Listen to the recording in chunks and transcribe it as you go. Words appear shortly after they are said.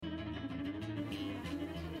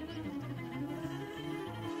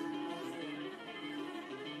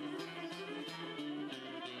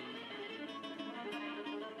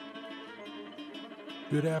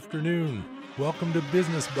Good afternoon. Welcome to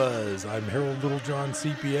Business Buzz. I'm Harold Littlejohn,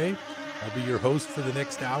 CPA. I'll be your host for the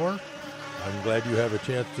next hour. I'm glad you have a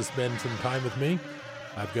chance to spend some time with me.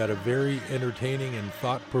 I've got a very entertaining and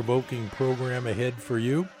thought-provoking program ahead for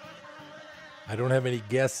you. I don't have any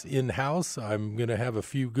guests in-house. I'm going to have a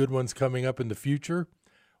few good ones coming up in the future.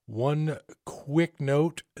 One quick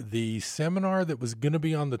note, the seminar that was going to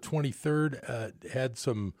be on the 23rd had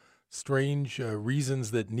some strange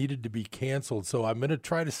reasons that needed to be canceled. So I'm going to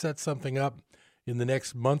try to set something up in the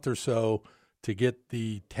next month or so to get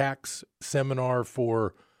the tax seminar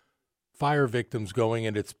for fire victims going.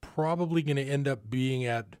 And it's probably going to end up being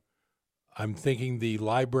at, I'm thinking, the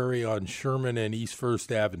library on Sherman and East First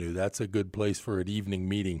Avenue. That's a good place for an evening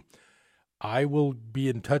meeting. I will be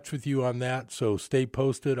in touch with you on that, so stay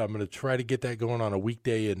posted. I'm going to try to get that going on a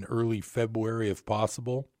weekday in early February if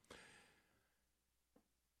possible.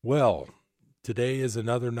 Well, today is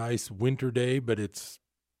another nice winter day, but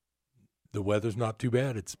the weather's not too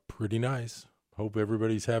bad. It's pretty nice. Hope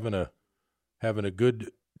everybody's having a good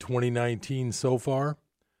 2019 so far.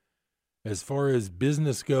 As far as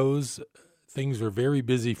business goes, things are very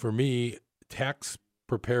busy for me. Tax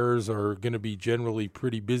preparers are going to be generally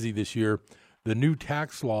pretty busy this year. The new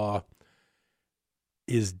tax law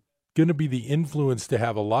is going to be the influence to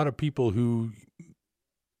have a lot of people who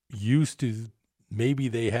used to, maybe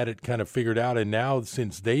they had it kind of figured out, and now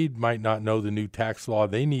since they might not know the new tax law,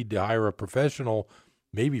 they need to hire a professional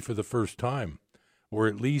maybe for the first time, or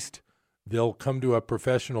at least they'll come to a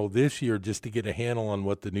professional this year just to get a handle on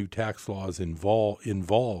what the new tax laws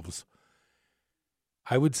involves.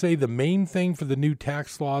 I would say the main thing for the new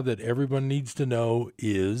tax law that everyone needs to know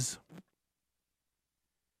is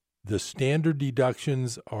the standard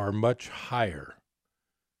deductions are much higher.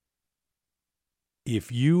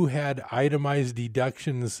 If you had itemized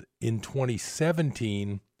deductions in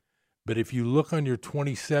 2017, but if you look on your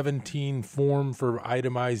 2017 form for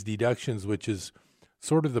itemized deductions, which is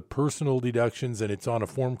sort of the personal deductions, and it's on a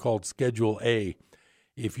form called Schedule A,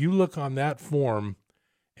 if you look on that form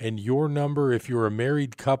and your number, if you're a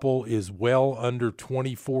married couple, is well under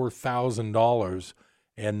 $24,000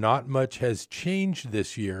 and not much has changed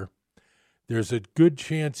this year, there's a good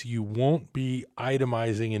chance you won't be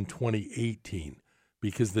itemizing in 2018.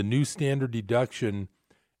 Because the new standard deduction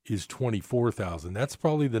is $24,000. That's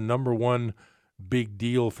probably the number one big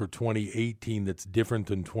deal for 2018 that's different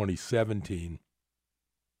than 2017.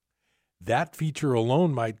 That feature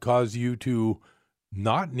alone might cause you to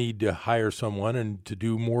not need to hire someone and to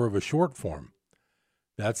do more of a short form.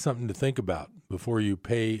 That's something to think about before you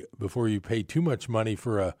pay too much money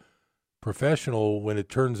for a professional when it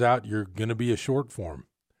turns out you're going to be a short form.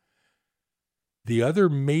 The other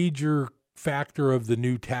major factor of the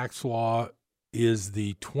new tax law is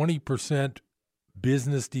the 20%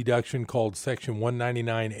 business deduction called Section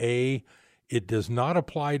 199A. It does not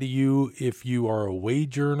apply to you if you are a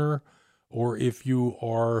wage earner or if you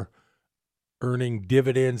are earning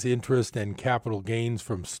dividends, interest, and capital gains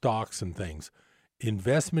from stocks and things.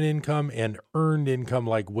 Investment income and earned income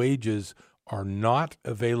like wages are not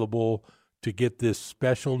available to get this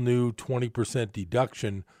special new 20%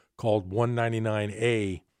 deduction called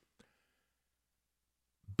 199A.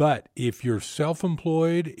 But if you're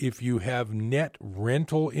self-employed, if you have net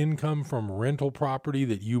rental income from rental property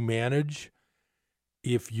that you manage,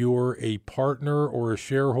 if you're a partner or a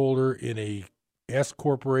shareholder in a S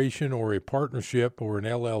corporation or a partnership or an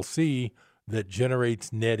LLC that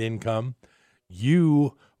generates net income,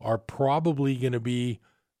 you are probably going to be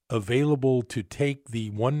available to take the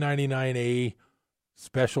 199A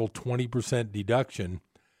special 20% deduction.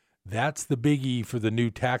 That's the biggie for the new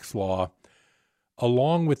tax law.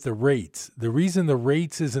 Along with the rates. The reason the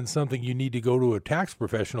rates isn't something you need to go to a tax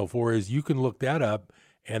professional for is you can look that up,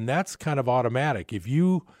 and that's kind of automatic. If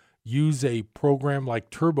you use a program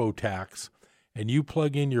like TurboTax and you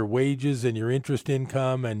plug in your wages and your interest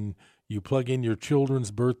income and you plug in your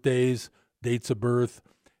children's birthdays, dates of birth,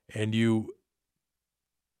 and you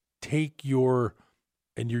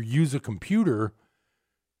use a computer,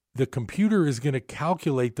 the computer is going to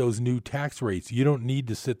calculate those new tax rates. You don't need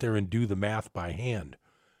to sit there and do the math by hand.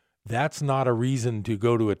 That's not a reason to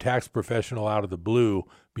go to a tax professional out of the blue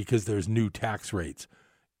because there's new tax rates.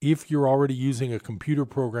 If you're already using a computer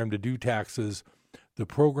program to do taxes, the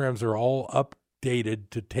programs are all updated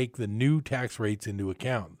to take the new tax rates into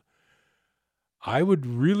account. I would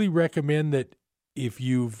really recommend that if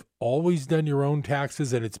you've always done your own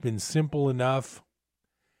taxes and it's been simple enough,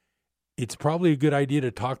 it's probably a good idea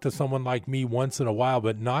to talk to someone like me once in a while,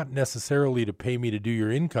 but not necessarily to pay me to do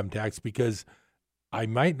your income tax, because I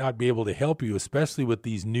might not be able to help you, especially with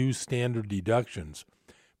these new standard deductions.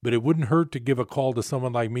 but it wouldn't hurt to give a call to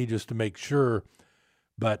someone like me just to make sure.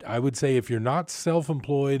 But I would say if you're not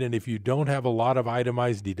self-employed and if you don't have a lot of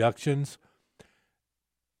itemized deductions,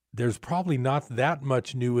 there's probably not that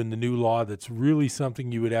much new in the new law that's really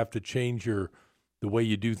something you would have to change the way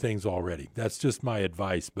you do things already. That's just my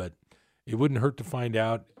advice, but it wouldn't hurt to find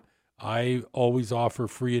out. I always offer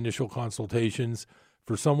free initial consultations.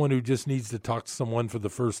 For someone who just needs to talk to someone for the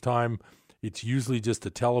first time, it's usually just a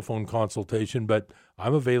telephone consultation, but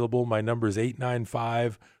I'm available. My number is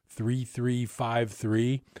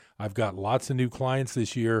 895-3353. I've got lots of new clients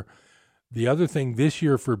this year. The other thing this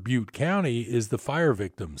year for Butte County is the fire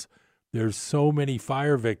victims. There's so many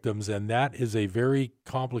fire victims, and that is a very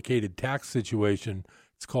complicated tax situation.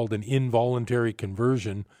 It's called an involuntary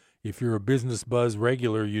conversion. If you're a Business Buzz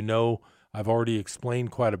regular, you know I've already explained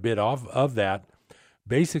quite a bit of that.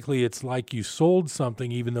 Basically, it's like you sold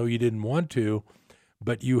something even though you didn't want to,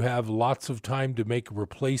 but you have lots of time to make a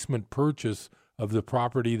replacement purchase of the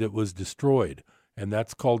property that was destroyed, and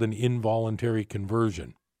that's called an involuntary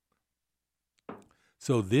conversion.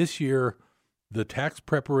 So this year, the tax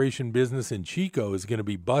preparation business in Chico is going to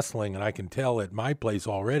be bustling, and I can tell at my place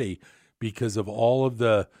already because of all of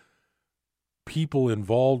the people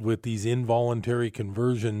involved with these involuntary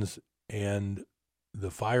conversions and the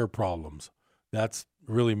fire problems. That's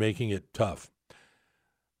really making it tough.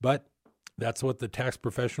 But that's what the tax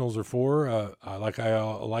professionals are for. I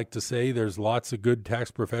like to say, there's lots of good tax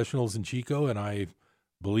professionals in Chico, and I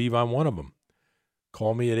believe I'm one of them.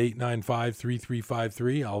 Call me at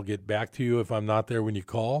 895-3353. I'll get back to you if I'm not there when you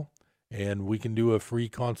call, and we can do a free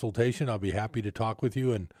consultation. I'll be happy to talk with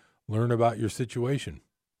you and learn about your situation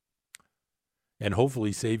and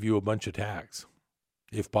hopefully save you a bunch of tax,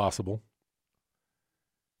 if possible.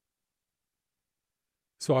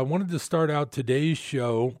 So I wanted to start out today's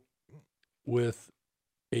show with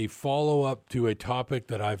a follow-up to a topic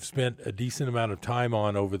that I've spent a decent amount of time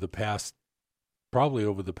on over the past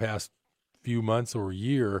few months or a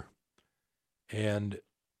year, and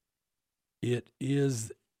it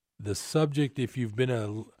is the subject. If you've been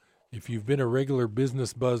a regular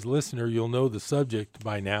Business Buzz listener, you'll know the subject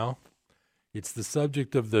by now. It's the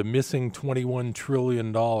subject of the missing $21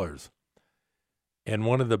 trillion. And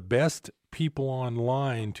one of the best people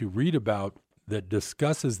online to read about that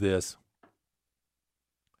discusses this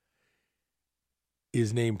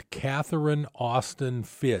is named Catherine Austin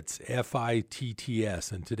Fitts,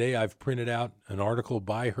 Fitts. And today I've printed out an article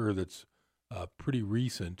by her that's pretty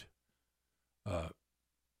recent.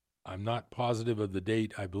 I'm not positive of the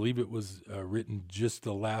date. I believe it was written just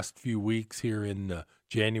the last few weeks here in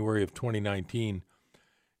January of 2019.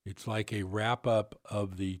 It's like a wrap-up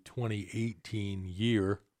of the 2018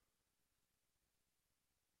 year.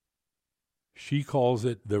 She calls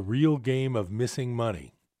it The Real Game of Missing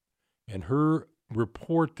Money. And her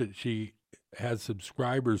report that she has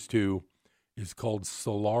subscribers to is called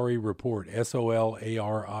Solari Report,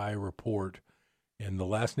 Solari Report, and the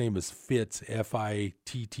last name is Fitts,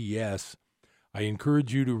 Fitts. I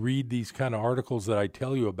encourage you to read these kind of articles that I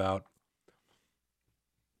tell you about.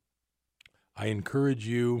 I encourage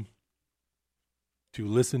you to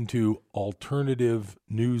listen to alternative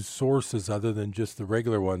news sources other than just the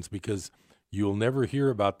regular ones, because you'll never hear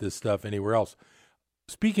about this stuff anywhere else.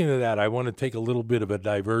 Speaking of that, I want to take a little bit of a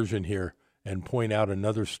diversion here and point out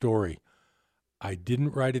another story. I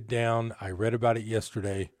didn't write it down. I read about it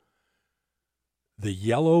yesterday. The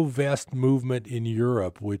Yellow Vest movement in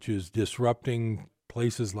Europe, which is disrupting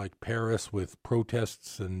places like Paris with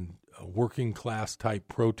protests and working class type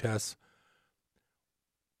protests.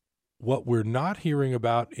 What we're not hearing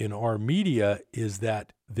about in our media is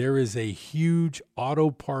that there is a huge auto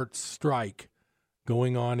parts strike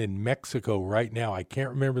going on in Mexico right now. I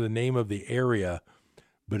can't remember the name of the area,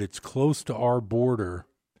 but it's close to our border.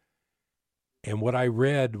 And what I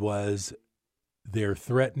read was they're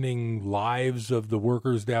threatening lives of the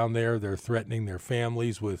workers down there. They're threatening their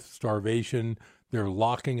families with starvation. They're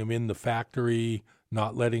locking them in the factory,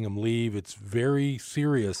 not letting them leave. It's very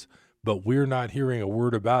serious, but we're not hearing a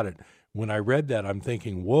word about it. When I read that, I'm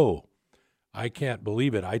thinking, whoa, I can't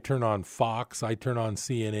believe it. I turn on Fox, I turn on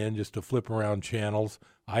CNN just to flip around channels.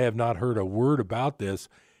 I have not heard a word about this.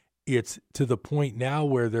 It's to the point now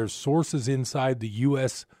where there's sources inside the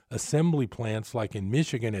U.S. assembly plants, like in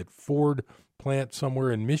Michigan at Ford plant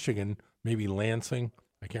somewhere in Michigan, maybe Lansing.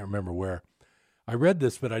 I can't remember where. I read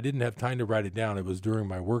this, but I didn't have time to write it down. It was during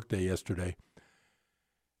my workday yesterday.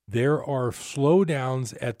 There are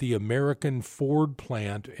slowdowns at the American Ford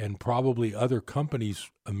plant and probably other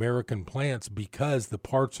companies' American plants because the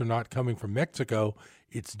parts are not coming from Mexico.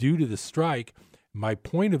 It's due to the strike. My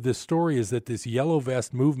point of this story is that this Yellow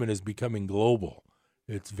Vest movement is becoming global.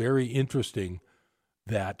 It's very interesting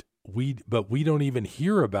that we don't even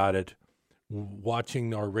hear about it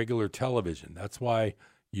watching our regular television. That's why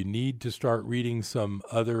you need to start reading some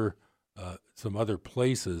other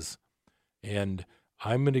places. And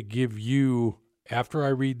I'm going to give you, after I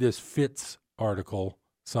read this Fitz article,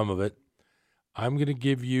 some of it, I'm going to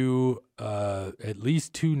give you at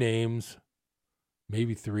least 2 names,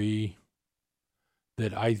 maybe 3,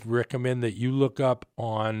 that I recommend that you look up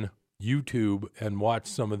on YouTube and watch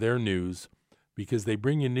some of their news, because they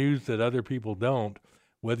bring you news that other people don't.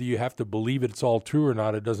 Whether you have to believe it's all true or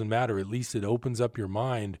not, it doesn't matter. At least it opens up your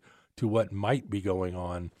mind to what might be going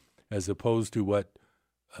on, as opposed to what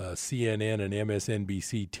CNN and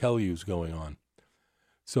MSNBC tell you is going on.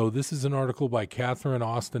 So this is an article by Catherine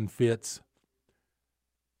Austin Fitz.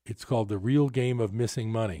 It's called The Real Game of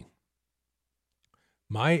Missing Money.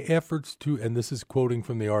 My efforts to, and this is quoting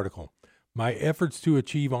from the article, my efforts to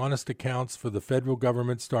achieve honest accounts for the federal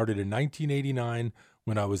government started in 1989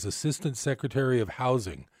 when I was Assistant Secretary of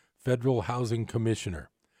Housing, Federal Housing Commissioner.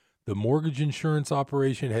 The mortgage insurance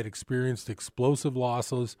operation had experienced explosive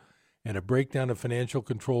losses and a breakdown of financial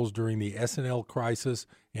controls during the S&L crisis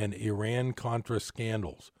and Iran-Contra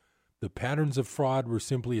scandals. The patterns of fraud were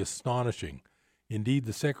simply astonishing. Indeed,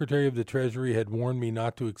 the Secretary of the Treasury had warned me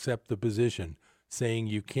not to accept the position, saying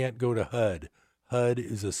you can't go to HUD. HUD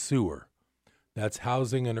is a sewer. That's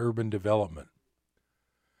Housing and Urban Development.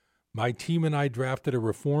 My team and I drafted a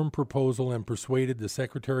reform proposal and persuaded the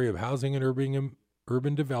Secretary of Housing and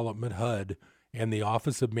Urban Development, HUD, and the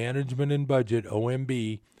Office of Management and Budget,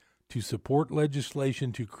 OMB, to support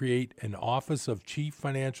legislation to create an Office of Chief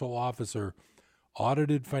Financial Officer,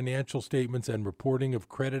 audited financial statements and reporting of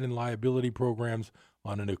credit and liability programs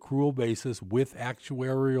on an accrual basis with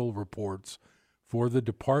actuarial reports for the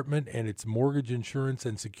department and its mortgage insurance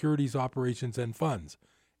and securities operations and funds,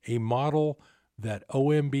 a model that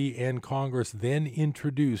OMB and Congress then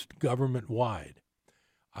introduced government-wide.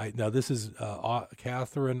 Now this is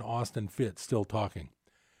Catherine Austin Fitz still talking.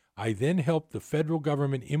 I then helped the federal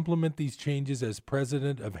government implement these changes as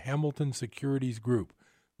president of Hamilton Securities Group,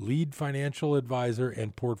 lead financial advisor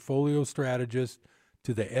and portfolio strategist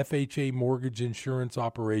to the FHA mortgage insurance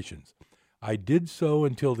operations. I did so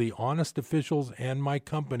until the honest officials and my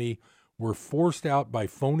company were forced out by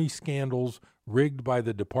phony scandals rigged by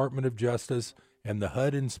the Department of Justice and the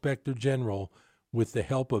HUD Inspector General with the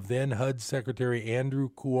help of then HUD Secretary Andrew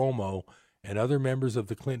Cuomo and other members of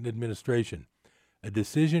the Clinton administration. A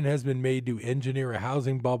decision had been made to engineer a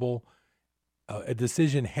housing bubble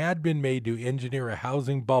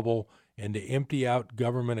and to empty out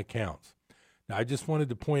government accounts. Now, I just wanted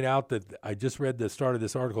to point out that I just read the start of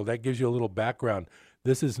this article. That gives you a little background.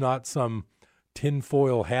 This is not some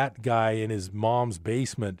tinfoil hat guy in his mom's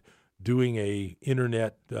basement doing a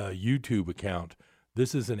internet YouTube account.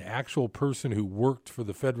 This is an actual person who worked for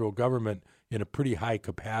the federal government in a pretty high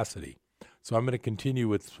capacity. So I'm going to continue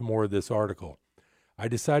with some more of this article. I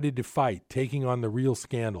decided to fight, taking on the real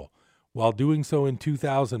scandal. While doing so in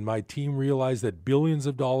 2000, my team realized that billions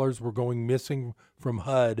of dollars were going missing from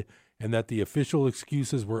HUD and that the official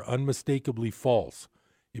excuses were unmistakably false.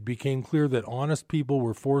 It became clear that honest people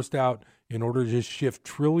were forced out in order to shift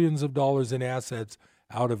trillions of dollars in assets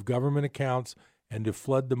out of government accounts and to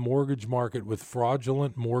flood the mortgage market with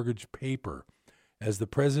fraudulent mortgage paper. As the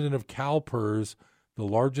president of CalPERS, the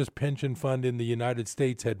largest pension fund in the United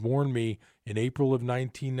States, had warned me in April of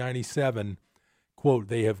 1997, quote,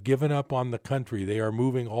 they have given up on the country. They are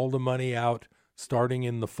moving all the money out starting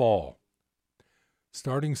in the fall.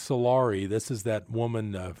 Starting Solari, this is that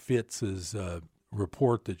woman Fitz's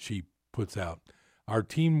report that she puts out. Our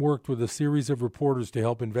team worked with a series of reporters to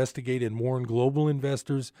help investigate and warn global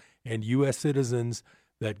investors and U.S. citizens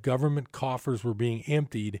that government coffers were being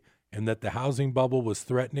emptied and that the housing bubble was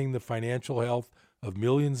threatening the financial health of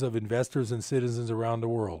millions of investors and citizens around the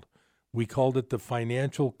world. We called it the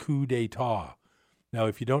financial coup d'etat. Now,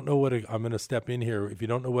 if you don't know what I'm going to step in here. If you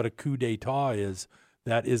don't know what a coup d'etat is,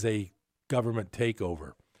 that is a government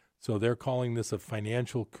takeover. So they're calling this a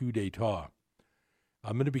financial coup d'etat.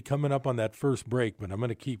 I'm going to be coming up on that first break, but I'm going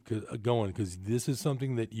to keep going because this is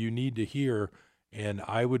something that you need to hear, and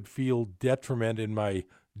I would feel detriment in my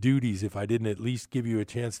duties if I didn't at least give you a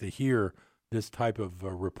chance to hear this type of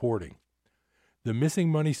reporting. The missing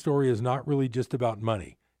money story is not really just about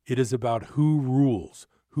money. It is about who rules,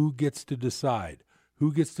 who gets to decide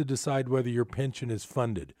whether your pension is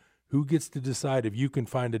funded, who gets to decide if you can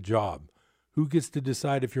find a job, who gets to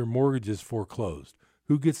decide if your mortgage is foreclosed,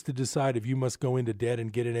 who gets to decide if you must go into debt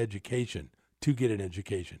and get an education,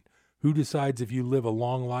 who decides if you live a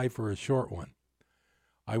long life or a short one.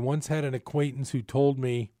 I once had an acquaintance who told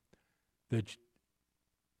me that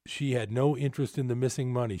she had no interest in the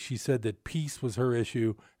missing money. She said that peace was her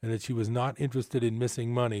issue and that she was not interested in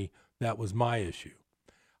missing money. That was my issue.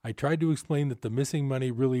 I tried to explain that the missing money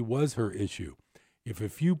really was her issue. If a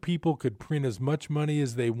few people could print as much money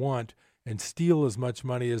as they want and steal as much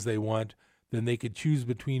money as they want, then they could choose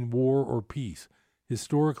between war or peace.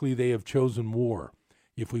 Historically, they have chosen war.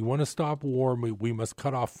 If we want to stop war, we must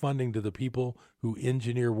cut off funding to the people who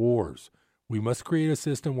engineer wars. We must create a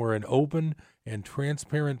system where an open and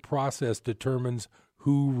transparent process determines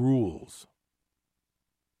who rules.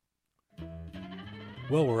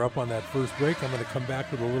 Well, we're up on that first break. I'm going to come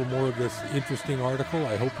back with a little more of this interesting article.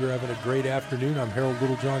 I hope you're having a great afternoon. I'm Harold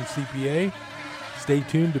Littlejohn, CPA. Stay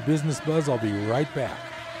tuned to Business Buzz. I'll be right back.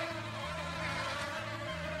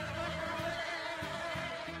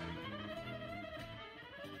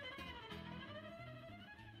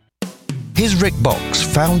 Here's Rick Box,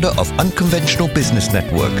 founder of Unconventional Business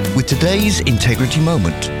Network, with today's Integrity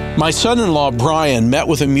Moment. My son-in-law, Brian, met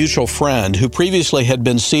with a mutual friend who previously had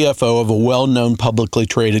been CFO of a well-known publicly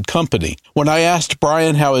traded company. When I asked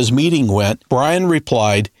Brian how his meeting went, Brian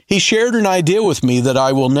replied, "He shared an idea with me that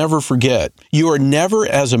I will never forget. You are never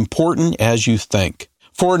as important as you think."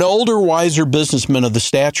 For an older, wiser businessman of the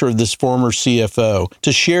stature of this former CFO,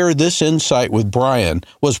 to share this insight with Brian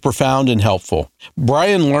was profound and helpful.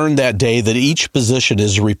 Brian learned that day that each position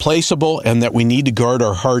is replaceable and that we need to guard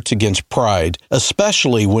our hearts against pride,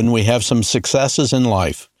 especially when we have some successes in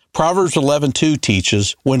life. Proverbs 11:2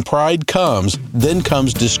 teaches, when pride comes, then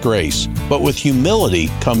comes disgrace, but with humility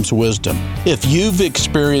comes wisdom. If you've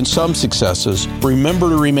experienced some successes, remember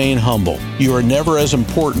to remain humble. You are never as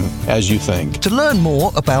important as you think. To learn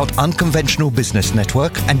more about Unconventional Business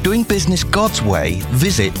Network and doing business God's way,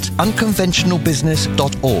 visit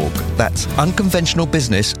unconventionalbusiness.org. That's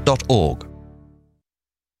unconventionalbusiness.org.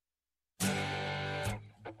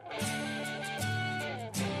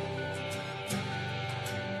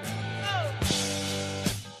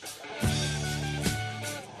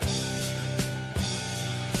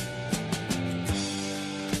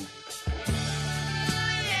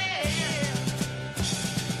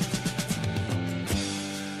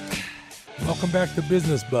 Welcome back to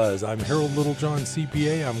Business Buzz. I'm Harold Littlejohn,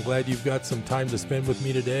 CPA. I'm glad you've got some time to spend with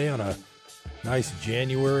me today on a nice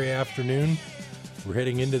January afternoon. We're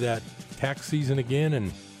heading into that tax season again,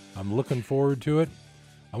 and I'm looking forward to it.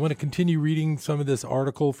 I want to continue reading some of this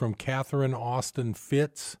article from Catherine Austin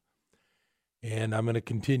Fitts, and I'm going to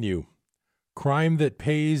continue. Crime that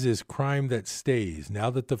pays is crime that stays.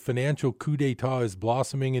 Now that the financial coup d'etat is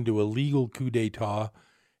blossoming into a legal coup d'etat,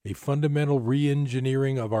 a fundamental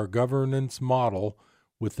re-engineering of our governance model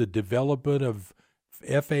with the development of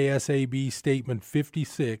FASB Statement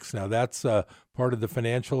 56. Now, that's part of the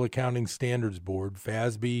Financial Accounting Standards Board,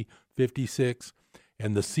 FASB 56,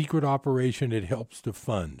 and the secret operation it helps to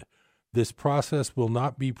fund. This process will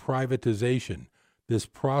not be privatization. This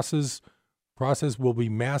process will be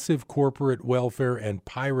massive corporate welfare and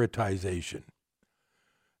privatization.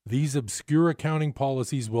 These obscure accounting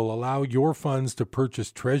policies will allow your funds to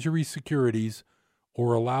purchase Treasury securities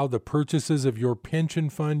or allow the purchases of your pension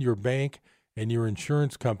fund, your bank, and your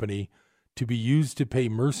insurance company to be used to pay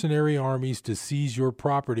mercenary armies to seize your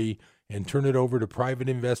property and turn it over to private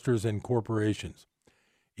investors and corporations.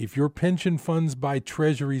 If your pension funds buy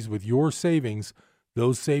treasuries with your savings,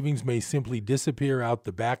 those savings may simply disappear out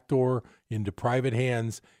the back door into private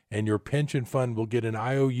hands, and your pension fund will get an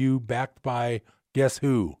IOU backed by, guess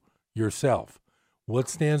who? Yourself. What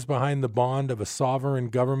stands behind the bond of a sovereign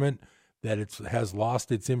government that has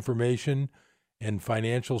lost its information and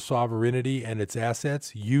financial sovereignty and its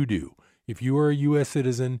assets? You do. If you are a U.S.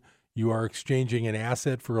 citizen, you are exchanging an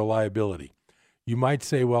asset for a liability. You might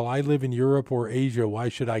say, well, I live in Europe or Asia. Why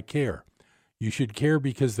should I care? You should care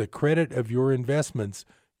because the credit of your investments,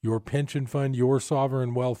 your pension fund, your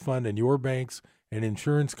sovereign wealth fund, and your banks and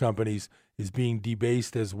insurance companies is being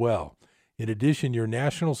debased as well. In addition, your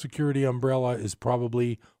national security umbrella is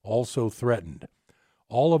probably also threatened.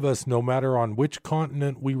 All of us, no matter on which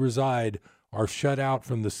continent we reside, are shut out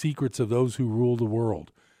from the secrets of those who rule the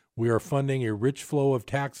world. We are funding a rich flow of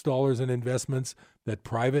tax dollars and investments that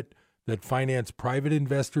finance private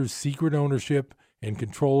investors' secret ownership and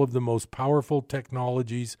control of the most powerful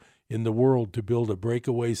technologies in the world to build a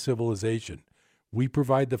breakaway civilization. We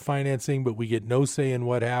provide the financing, but we get no say in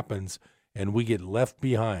what happens, and we get left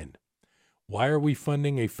behind. Why are we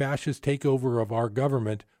funding a fascist takeover of our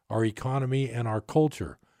government, our economy, and our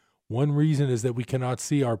culture? One reason is that we cannot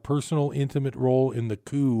see our personal, intimate role in the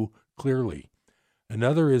coup clearly.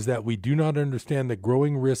 Another is that we do not understand the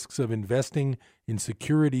growing risks of investing in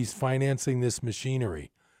securities financing this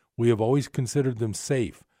machinery. We have always considered them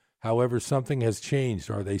safe. However, something has changed.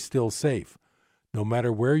 Are they still safe? No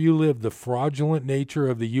matter where you live, the fraudulent nature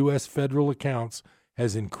of the U.S. federal accounts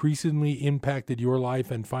has increasingly impacted your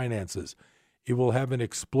life and finances. It will have an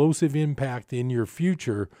explosive impact in your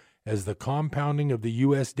future as the compounding of the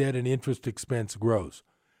U.S. debt and interest expense grows.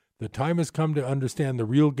 The time has come to understand the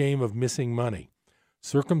real game of missing money.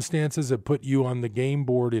 Circumstances have put you on the game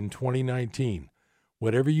board in 2019.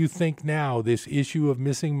 Whatever you think now, this issue of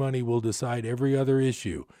missing money will decide every other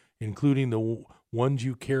issue, including the ones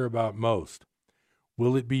you care about most.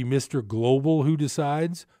 Will it be Mr. Global who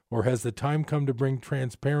decides, or has the time come to bring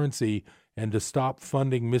transparency and to stop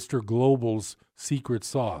funding Mr. Global's secret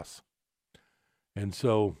sauce? And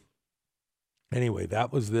so, anyway,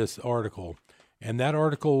 that was this article. And that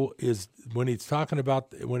article is when it's talking about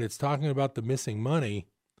the missing money,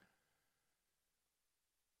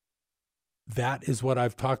 that is what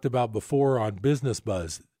I've talked about before on Business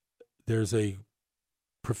Buzz. There's a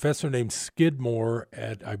professor named Skidmore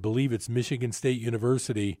at, I believe it's Michigan State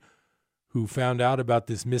University, who found out about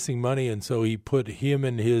this missing money, and so he put him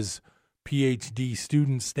and his PhD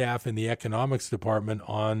student staff in the economics department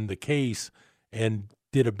on the case and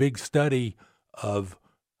did a big study of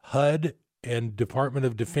HUD and Department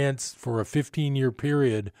of Defense for a 15-year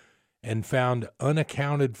period and found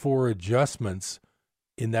unaccounted for adjustments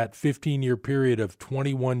in that 15-year period of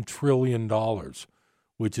 $21 trillion,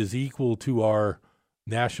 which is equal to our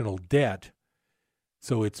national debt.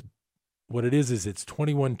 So it's what it is it's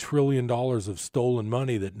 $21 trillion of stolen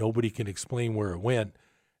money that nobody can explain where it went.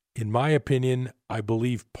 In my opinion, I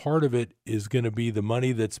believe part of it is going to be the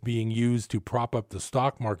money that's being used to prop up the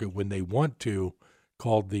stock market when they want to,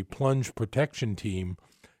 called the Plunge Protection Team.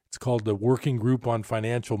 It's called the Working Group on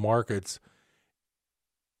Financial Markets.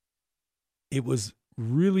 It was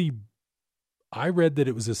really, I read that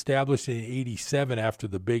it was established in 87 after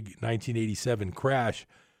the big 1987 crash.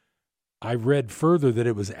 I read further that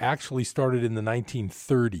it was actually started in the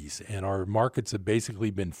 1930s, and our markets have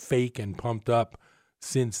basically been fake and pumped up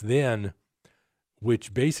since then,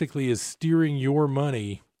 which basically is steering your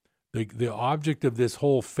money. The object of this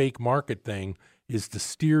whole fake market thing is to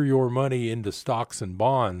steer your money into stocks and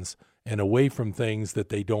bonds and away from things that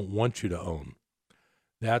they don't want you to own.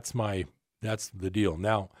 That's the deal.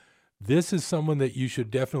 Now, this is someone that you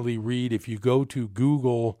should definitely read. If you go to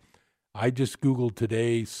Google, I just Googled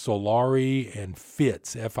today Solari and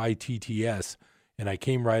Fitts, F-I-T-T-S, and I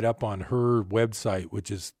came right up on her website,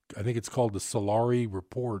 which is, I think it's called the Solari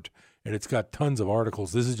Report, and it's got tons of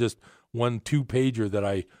articles. This is just one 2-pager that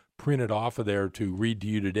I printed off of there to read to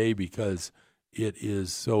you today because it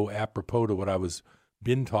is so apropos to what I was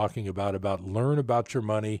been talking about learn about your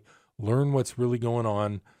money, learn what's really going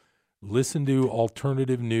on, listen to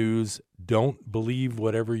alternative news, don't believe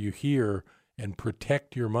whatever you hear, and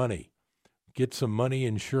protect your money. Get some money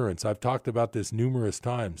insurance. I've talked about this numerous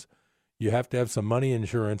times. You have to have some money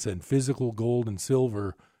insurance, and physical gold and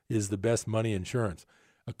silver is the best money insurance.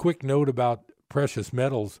 A quick note about precious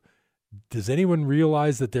metals. Does anyone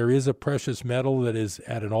realize that there is a precious metal that is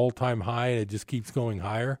at an all-time high and it just keeps going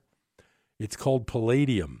higher? It's called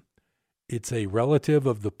palladium. It's a relative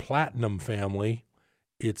of the platinum family.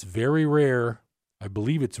 It's very rare. I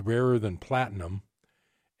believe it's rarer than platinum.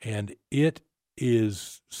 And it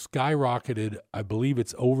is skyrocketed. I believe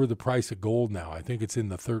it's over the price of gold now. I think it's in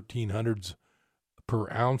the 1,300s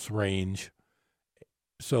per ounce range.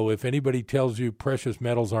 So if anybody tells you precious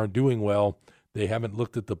metals aren't doing well, they haven't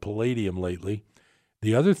looked at the palladium lately.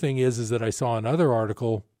 The other thing is that I saw another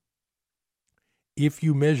article. If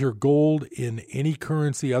you measure gold in any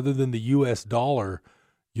currency other than the U.S. dollar,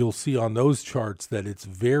 you'll see on those charts that it's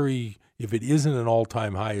if it isn't an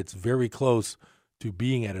all-time high, it's very close to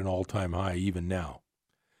being at an all-time high even now.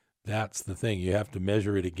 That's the thing. You have to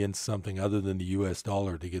measure it against something other than the U.S.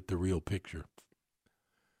 dollar to get the real picture.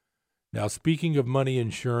 Now, speaking of money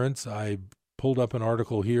insurance, I pulled up an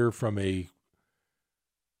article here from a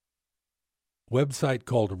website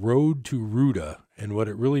called Road to Ruta, and what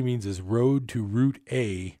it really means is Road to Route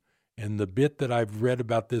A. And the bit that I've read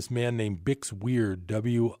about this man named Bix Weir,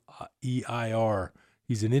 W-E-I-R,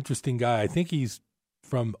 he's an interesting guy. I think he's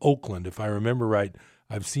from Oakland, if I remember right.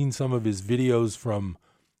 I've seen some of his videos from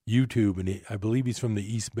YouTube, and I believe he's from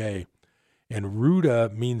the East Bay. And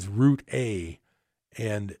Ruta means Route A.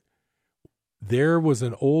 And there was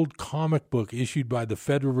an old comic book issued by the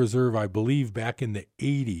Federal Reserve, I believe, back in the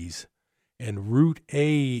 80s. And Route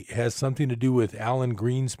A has something to do with Alan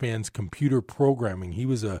Greenspan's computer programming. He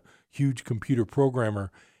was a huge computer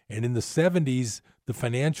programmer. And in the 70s, the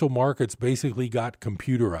financial markets basically got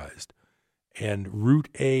computerized. And Route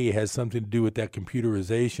A has something to do with that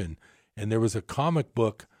computerization. And there was a comic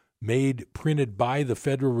book printed by the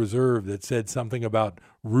Federal Reserve that said something about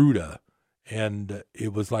Ruta, and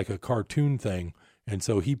it was like a cartoon thing. And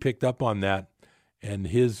so he picked up on that, and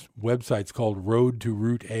his website's called Road to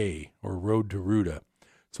Route A, or Road to Ruta.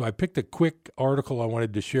 So I picked a quick article I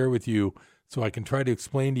wanted to share with you so I can try to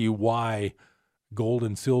explain to you why gold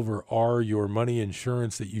and silver are your money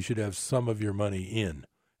insurance that you should have some of your money in.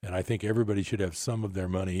 And I think everybody should have some of their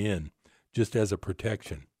money in, just as a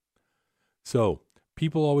protection. So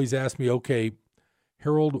people always ask me, okay,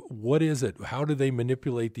 Harold, what is it? How do they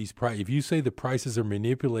manipulate these prices? If you say the prices are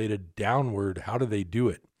manipulated downward, how do they do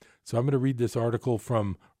it? So I'm going to read this article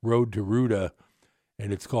from Road to Ruta,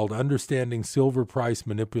 and it's called Understanding Silver Price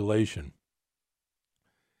Manipulation.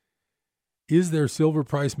 Is there silver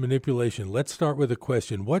price manipulation? Let's start with a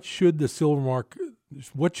question. What should the silver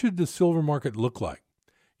market look like?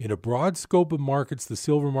 In a broad scope of markets, the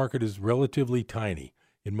silver market is relatively tiny.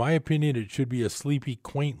 In my opinion, it should be a sleepy,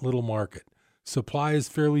 quaint little market. Supply is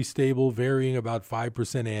fairly stable, varying about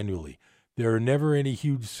 5% annually. There are never any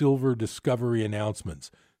huge silver discovery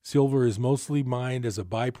announcements. Silver is mostly mined as a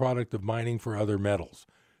byproduct of mining for other metals.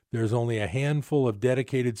 There's only a handful of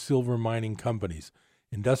dedicated silver mining companies.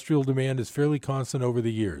 Industrial demand is fairly constant over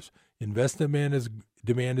the years. Investment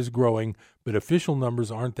demand is growing, but official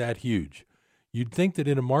numbers aren't that huge. You'd think that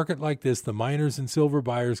in a market like this, the miners and silver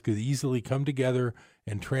buyers could easily come together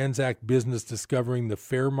and transact business discovering the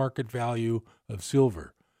fair market value of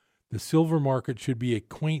silver. The silver market should be a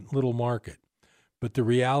quaint little market, but the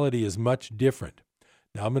reality is much different.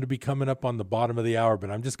 Now, I'm going to be coming up on the bottom of the hour,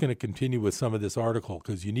 but I'm just going to continue with some of this article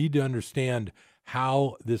because you need to understand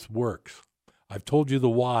how this works. I've told you the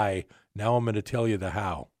why. Now I'm going to tell you the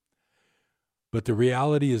how. But the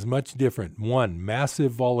reality is much different. 1,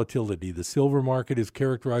 massive volatility. The silver market is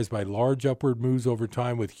characterized by large upward moves over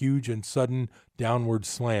time with huge and sudden downward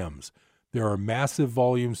slams. There are massive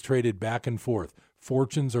volumes traded back and forth.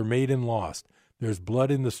 Fortunes are made and lost. There's blood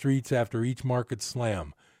in the streets after each market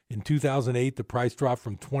slam. In 2008, the price dropped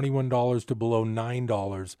from $21 to below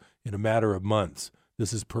 $9 in a matter of months.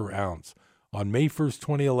 This is per ounce. On May 1st,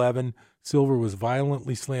 2011, silver was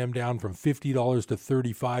violently slammed down from $50 to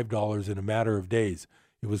 $35 in a matter of days.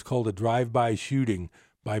 It was called a drive-by shooting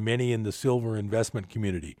by many in the silver investment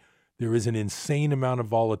community. There is an insane amount of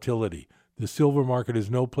volatility. The silver market is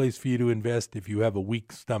no place for you to invest if you have a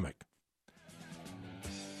weak stomach.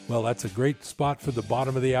 Well, that's a great spot for the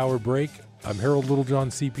bottom of the hour break. I'm Harold Littlejohn,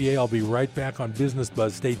 CPA. I'll be right back on Business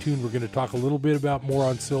Buzz. Stay tuned. We're going to talk a little bit about more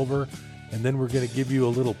on silver, and then we're going to give you a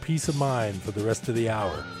little peace of mind for the rest of the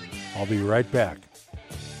hour. I'll be right back.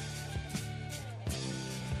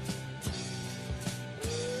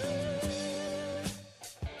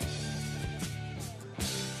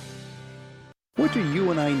 What do you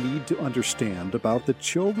and I need to understand about the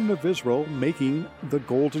children of Israel making the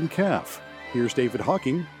golden calf? Here's David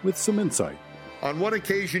Hawking with some insight. On one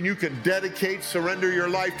occasion, you can dedicate, surrender your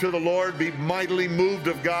life to the Lord, be mightily moved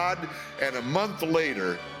of God, and a month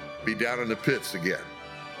later, be down in the pits again.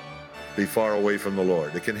 Be far away from the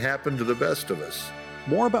Lord. It can happen to the best of us.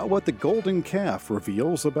 More about what the golden calf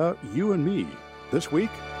reveals about you and me this week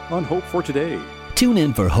on Hope for Today. Tune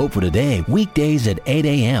in for Hope for Today, weekdays at 8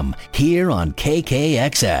 a.m. here on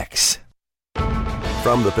KKXX.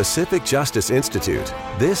 From the Pacific Justice Institute,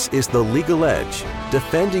 this is The Legal Edge,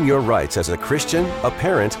 defending your rights as a Christian, a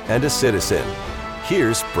parent, and a citizen.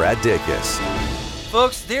 Here's Brad Dacus.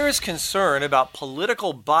 Folks, there is concern about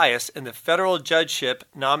political bias in the federal judgeship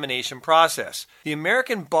nomination process. The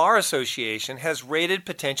American Bar Association has rated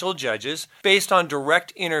potential judges based on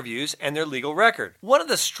direct interviews and their legal record. One of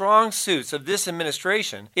the strong suits of this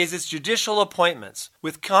administration is its judicial appointments,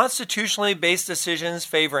 with constitutionally based decisions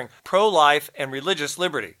favoring pro-life and religious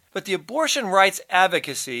liberty. But the abortion rights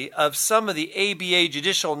advocacy of some of the ABA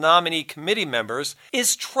Judicial Nominee Committee members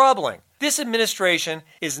is troubling. This administration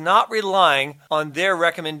is not relying on their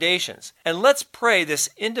recommendations, and let's pray this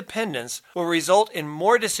independence will result in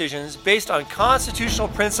more decisions based on constitutional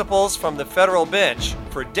principles from the federal bench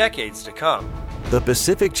for decades to come. The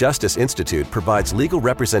Pacific Justice Institute provides legal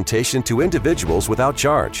representation to individuals without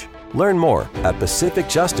charge. Learn more at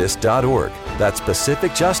pacificjustice.org. That's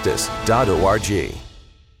pacificjustice.org.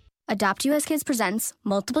 Adopt US Kids presents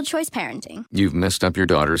Multiple Choice Parenting. You've messed up your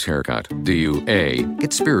daughter's haircut. Do you A,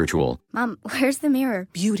 get spiritual? Mom, where's the mirror?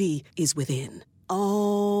 Beauty is within.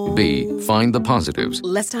 Oh. B, find the positives.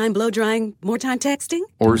 Less time blow drying, more time texting?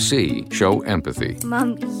 Or C, show empathy.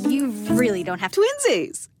 Mom, you really don't have to.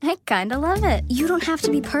 Twinsies! I kinda love it. You don't have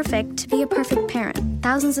to be perfect to be a perfect parent.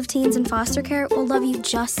 Thousands of teens in foster care will love you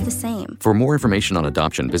just the same. For more information on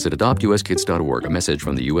adoption, visit adoptuskids.org. A message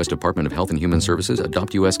from the U.S. Department of Health and Human Services,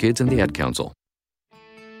 Adopt U.S. Kids, and the Ad Council.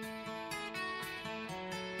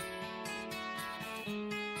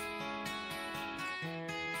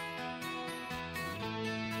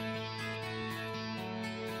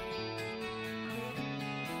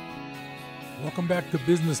 Welcome back to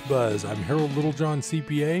Business Buzz. I'm Harold Littlejohn,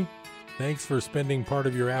 CPA. Thanks for spending part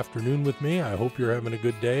of your afternoon with me. I hope you're having a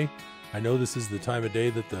good day. I know this is the time of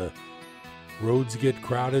day that the roads get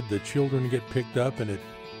crowded, the children get picked up, and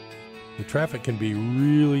the traffic can be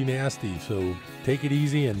really nasty. So take it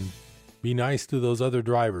easy and be nice to those other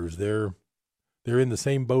drivers. They're in the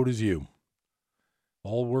same boat as you,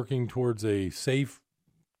 all working towards a safe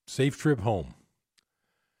trip home.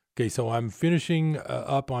 Okay, so I'm finishing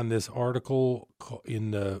up on this article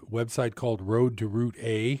in the website called Road to Route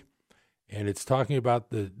A, and it's talking about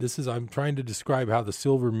I'm trying to describe how the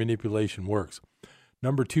silver manipulation works.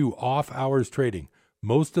 Number 2, off-hours trading.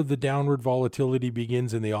 Most of the downward volatility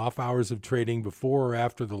begins in the off hours of trading before or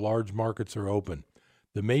after the large markets are open.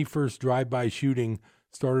 The May 1st drive-by shooting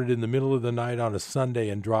started in the middle of the night on a Sunday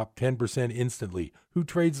and dropped 10% instantly. Who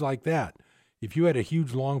trades like that? If you had a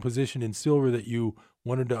huge long position in silver that you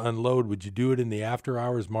wanted to unload, would you do it in the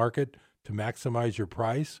after-hours market to maximize your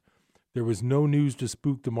price? There was no news to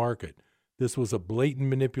spook the market. This was a blatant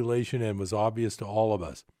manipulation and was obvious to all of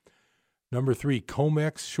us. Number 3,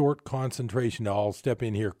 COMEX short concentration. Now, I'll step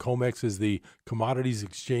in here. COMEX is the commodities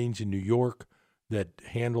exchange in New York that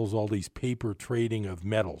handles all these paper trading of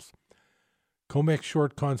metals. COMEX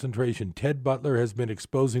short concentration. Ted Butler has been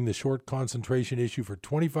exposing the short concentration issue for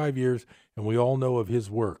 25 years, and we all know of his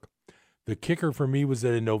work. The kicker for me was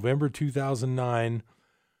that in November 2009,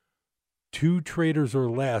 2 traders or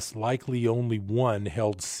less, likely only one,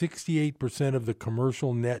 held 68% of the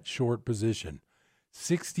commercial net short position.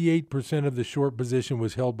 68% of the short position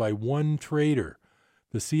was held by one trader.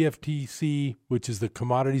 The CFTC, which is the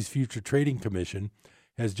Commodities Future Trading Commission,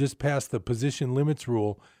 has just passed the position limits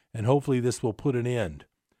rule, and hopefully this will put an end.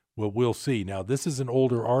 Well, we'll see. Now, this is an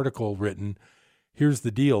older article written. Here's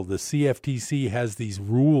the deal. The CFTC has these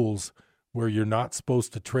rules where you're not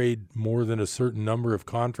supposed to trade more than a certain number of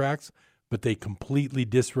contracts, but they completely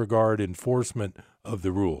disregard enforcement of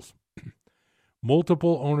the rules.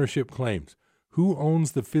 Multiple ownership claims. Who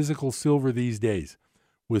owns the physical silver these days?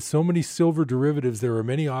 With so many silver derivatives, there are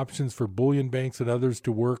many options for bullion banks and others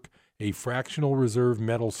to work a fractional reserve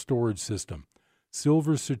metal storage system.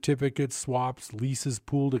 Silver certificates, swaps, leases,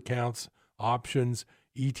 pooled accounts, options,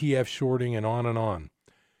 ETF shorting, and on and on.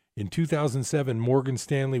 In 2007, Morgan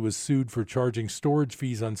Stanley was sued for charging storage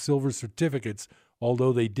fees on silver certificates,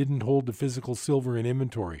 although they didn't hold the physical silver in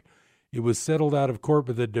inventory. It was settled out of court,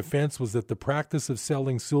 but the defense was that the practice of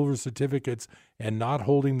selling silver certificates and not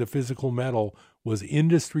holding the physical metal was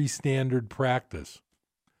industry standard practice.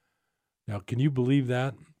 Now, can you believe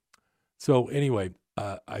that? So anyway,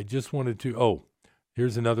 I just wanted to,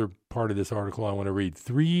 here's another part of this article I want to read.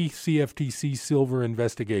 3 CFTC silver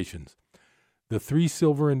investigations. The 3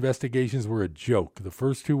 silver investigations were a joke. The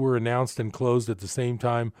first 2 were announced and closed at the same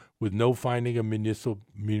time with no finding of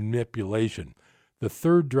manipulation. The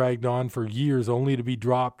third dragged on for years only to be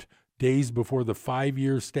dropped days before the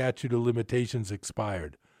 5-year statute of limitations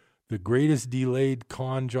expired. The greatest delayed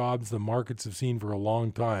con jobs the markets have seen for a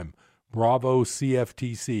long time. Bravo,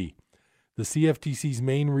 CFTC. The CFTC's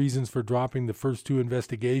main reasons for dropping the first 2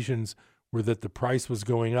 investigations were that the price was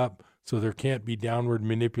going up, so there can't be downward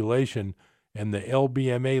manipulation, and the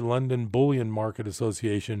LBMA, London Bullion Market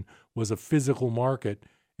Association, was a physical market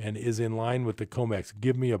and is in line with the COMEX.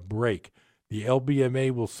 Give me a break. The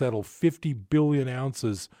LBMA will settle 50 billion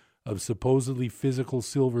ounces of supposedly physical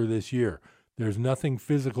silver this year. There's nothing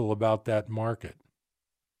physical about that market.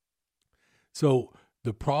 So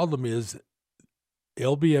the problem is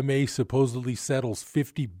LBMA supposedly settles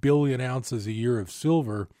 50 billion ounces a year of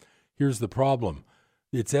silver. Here's the problem.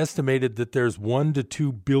 It's estimated that there's 1 to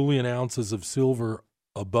 2 billion ounces of silver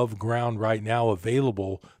above ground right now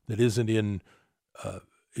available that isn't in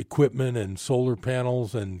equipment and solar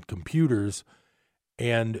panels and computers.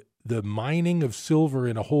 And the mining of silver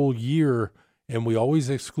in a whole year, and we always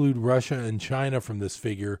exclude Russia and China from this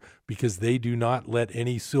figure because they do not let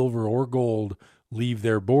any silver or gold leave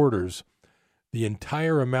their borders. The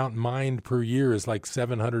entire amount mined per year is like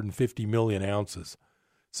 750 million ounces.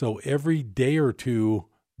 So every day or two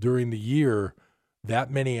during the year, that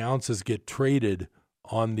many ounces get traded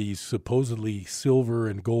on these supposedly silver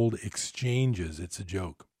and gold exchanges. It's a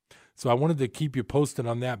joke. So I wanted to keep you posted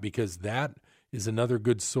on that because that is another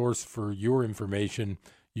good source for your information.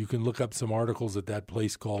 You can look up some articles at that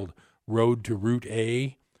place called Road to Route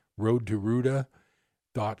A,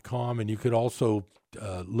 roadtoruta.com, and you could also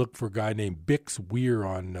look for a guy named Bix Weir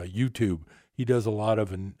on YouTube. He does a lot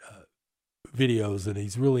of videos, and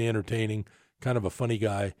he's really entertaining, kind of a funny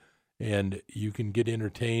guy, and you can get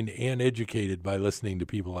entertained and educated by listening to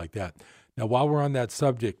people like that. Now, while we're on that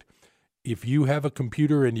subject, if you have a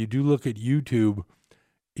computer and you do look at YouTube,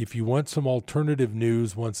 If you want some alternative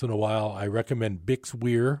news once in a while, I recommend Bix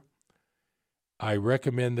Weir. I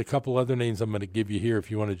recommend a couple other names I'm going to give you here if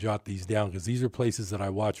you want to jot these down, because these are places that I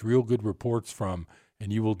watch real good reports from,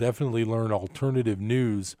 and you will definitely learn alternative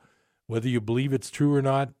news. Whether you believe it's true or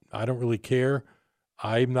not, I don't really care.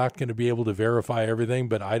 I'm not going to be able to verify everything,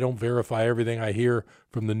 but I don't verify everything I hear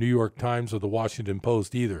from the New York Times or the Washington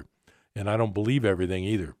Post either, and I don't believe everything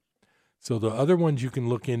either. So the other ones you can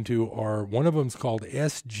look into are, one of them's called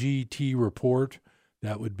SGT Report.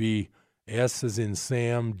 That would be S as in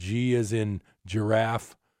Sam, G as in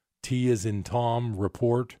giraffe, T as in Tom,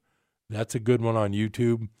 report. That's a good one on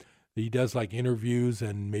YouTube. He does like interviews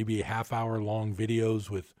and maybe half-hour long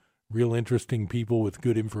videos with real interesting people with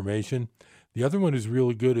good information. The other one who's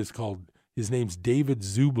really good is called, his name's David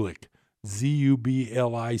Zublick, Zublick.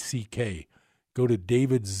 Go to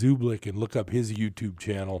David Zublick and look up his YouTube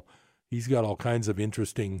channel. He's got all kinds of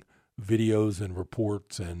interesting videos and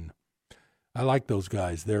reports, and I like those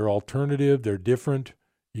guys. They're alternative, they're different.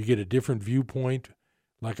 You get a different viewpoint.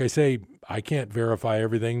 Like I say, I can't verify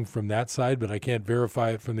everything from that side, but I can't verify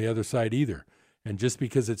it from the other side either. And just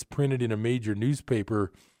because it's printed in a major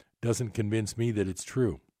newspaper doesn't convince me that it's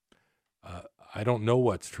true. I don't know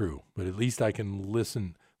what's true, but at least I can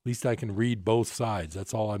listen. At least I can read both sides.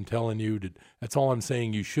 That's all I'm telling you. That's all I'm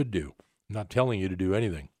saying you should do. I'm not telling you to do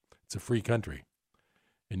anything. It's a free country,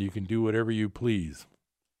 and you can do whatever you please.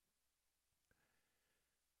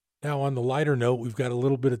 Now, on the lighter note, we've got a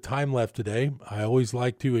little bit of time left today. I always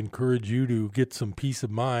like to encourage you to get some peace of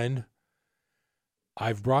mind.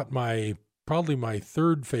 I've brought probably my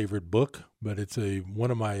third favorite book, but it's one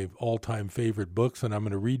of my all-time favorite books, and I'm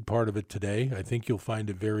going to read part of it today. I think you'll find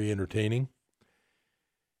it very entertaining.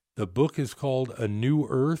 The book is called A New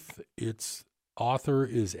Earth. Its author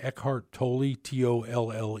is Eckhart Tolle,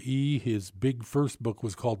 Tolle. His big first book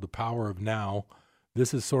was called The Power of Now.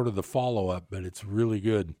 This is sort of the follow-up, but it's really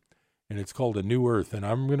good, and it's called A New Earth. And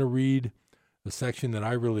I'm going to read the section that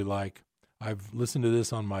I really like. I've listened to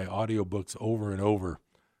this on my audiobooks over and over,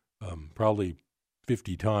 probably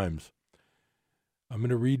 50 times. I'm going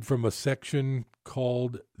to read from a section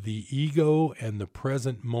called The Ego and the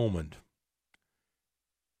Present Moment.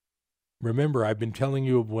 Remember, I've been telling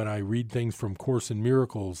you when I read things from Course in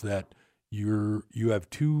Miracles that you have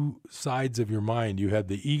two sides of your mind. You have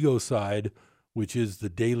the ego side, which is the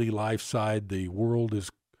daily life side. The world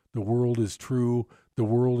is true. The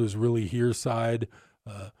world is really here side.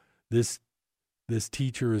 This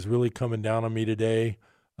teacher is really coming down on me today.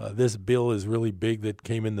 This bill is really big that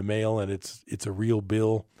came in the mail, and it's a real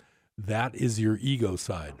bill. That is your ego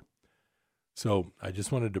side. So I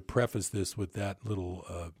just wanted to preface this with that little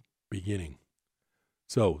beginning.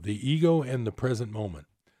 So the ego and the present moment.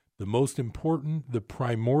 The most important, the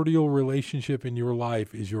primordial relationship in your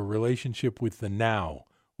life is your relationship with the now,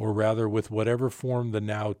 or rather with whatever form the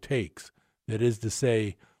now takes. That is to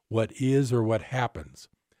say, what is or what happens.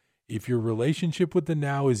 If your relationship with the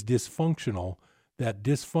now is dysfunctional, that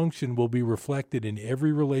dysfunction will be reflected in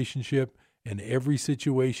every relationship and every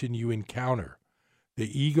situation you encounter.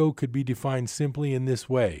 The ego could be defined simply in this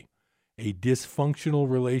way: a dysfunctional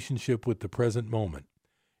relationship with the present moment.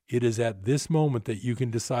 It is at this moment that you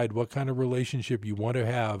can decide what kind of relationship you want to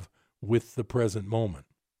have with the present moment.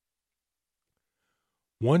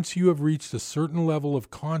 Once you have reached a certain level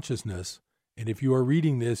of consciousness, and if you are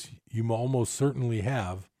reading this, you almost certainly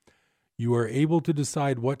have, you are able to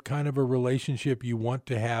decide what kind of a relationship you want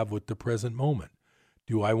to have with the present moment.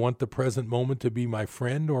 Do I want the present moment to be my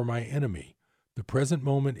friend or my enemy? The present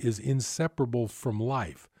moment is inseparable from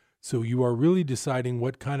life, so you are really deciding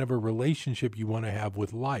what kind of a relationship you want to have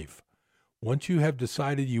with life. Once you have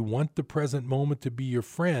decided you want the present moment to be your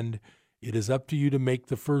friend, it is up to you to make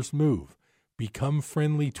the first move. Become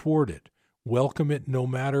friendly toward it. Welcome it no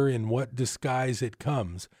matter in what disguise it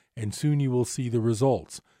comes, and soon you will see the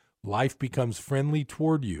results. Life becomes friendly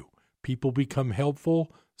toward you. People become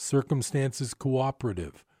helpful, circumstances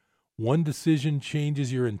cooperative. One decision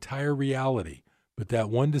changes your entire reality, but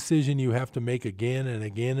that one decision you have to make again and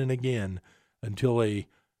again and again until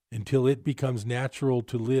it becomes natural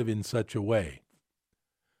to live in such a way.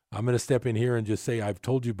 I'm going to step in here and just say, I've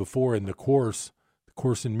told you before in the Course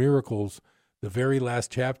in Miracles, the very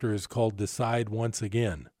last chapter is called Decide Once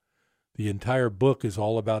Again. The entire book is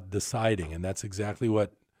all about deciding, and that's exactly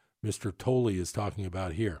what Mr. Tolle is talking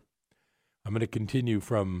about here. I'm going to continue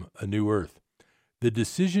from A New Earth. The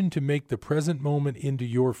decision to make the present moment into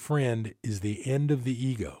your friend is the end of the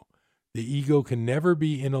ego. The ego can never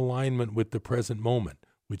be in alignment with the present moment,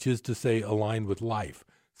 which is to say aligned with life,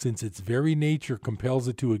 since its very nature compels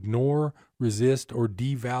it to ignore, resist, or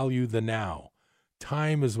devalue the now.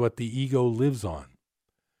 Time is what the ego lives on.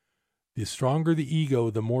 The stronger the ego,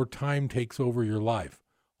 the more time takes over your life.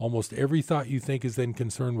 Almost every thought you think is then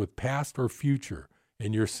concerned with past or future,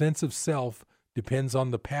 and your sense of self depends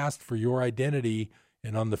on the past for your identity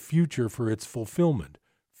and on the future for its fulfillment.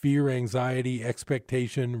 Fear, anxiety,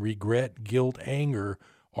 expectation, regret, guilt, anger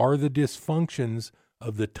are the dysfunctions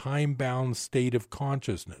of the time-bound state of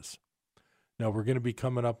consciousness. Now, we're going to be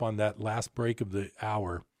coming up on that last break of the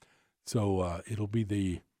hour, so it'll be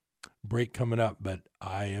the break coming up, but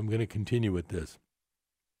I am going to continue with this.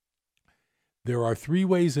 There are three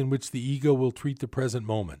ways in which the ego will treat the present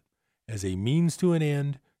moment: as a means to an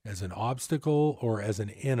end, as an obstacle, or as an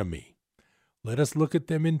enemy. Let us look at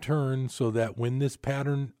them in turn so that when this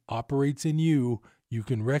pattern operates in you, you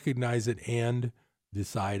can recognize it and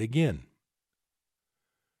decide again.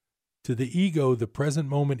 To the ego, the present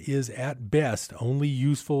moment is at best only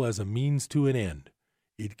useful as a means to an end.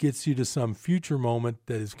 It gets you to some future moment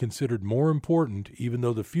that is considered more important, even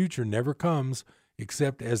though the future never comes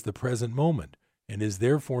except as the present moment, and is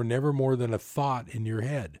therefore never more than a thought in your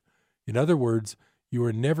head. In other words, you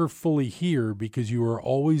are never fully here because you are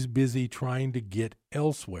always busy trying to get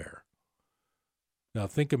elsewhere. Now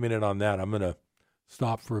think a minute on that. I'm going to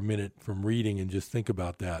stop for a minute from reading and just think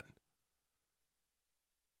about that.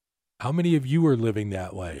 How many of you are living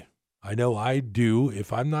that way? I know I do.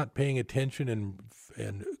 If I'm not paying attention and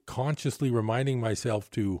consciously reminding myself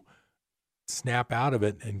to snap out of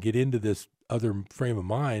it and get into this other frame of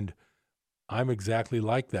mind, I'm exactly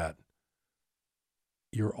like that.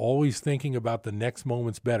 You're always thinking about the next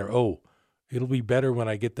moment's better. Oh, it'll be better when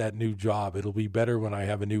I get that new job. It'll be better when I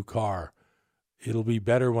have a new car. It'll be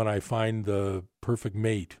better when I find the perfect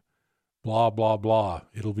mate. Blah, blah, blah.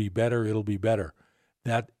 It'll be better. It'll be better.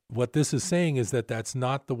 What this is saying is that that's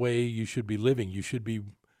not the way you should be living. You should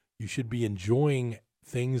be enjoying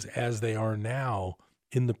things as they are now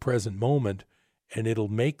in the present moment, and it'll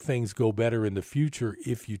make things go better in the future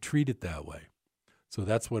if you treat it that way. So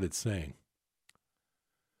that's what it's saying.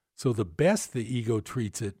 So the best the ego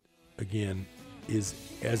treats it, again, is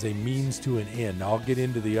as a means to an end. I'll get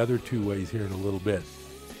into the other two ways here in a little bit.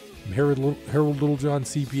 I'm Harold Littlejohn,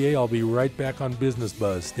 CPA. I'll be right back on Business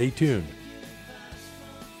Buzz. Stay tuned.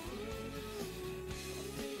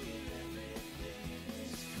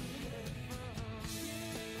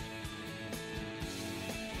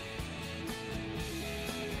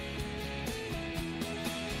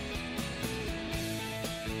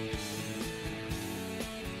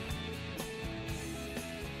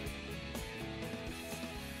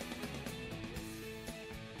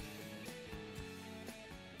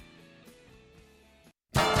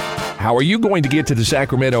 How are you going to get to the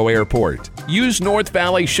Sacramento airport? Use North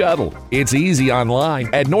Valley Shuttle. It's easy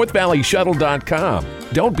online at northvalleyshuttle.com.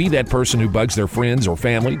 Don't be that person who bugs their friends or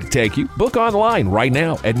family to take you. Book online right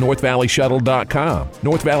now at northvalleyshuttle.com.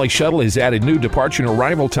 North Valley Shuttle has added new departure and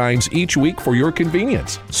arrival times each week for your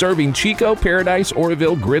convenience, serving Chico, Paradise,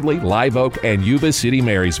 Oroville, Gridley, Live Oak, and Yuba City,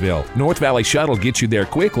 Marysville. North Valley Shuttle gets you there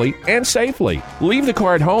quickly and safely. Leave the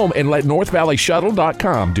car at home and let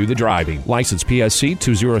northvalleyshuttle.com do the driving. License PSC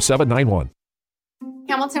 20791.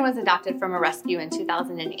 Hamilton was adopted from a rescue in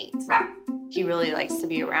 2008. He really likes to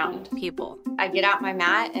be around people. I get out my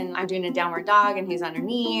mat and I'm doing a downward dog and he's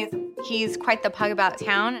underneath. He's quite the pug about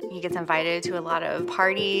town. He gets invited to a lot of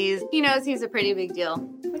parties. He knows he's a pretty big deal.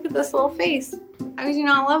 Look at this little face. How could you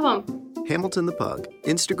not love him? Hamilton the Pug,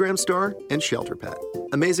 Instagram star and shelter pet.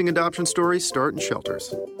 Amazing adoption stories start in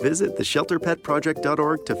shelters. Visit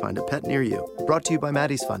theshelterpetproject.org to find a pet near you. Brought to you by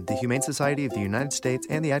Maddie's Fund, the Humane Society of the United States,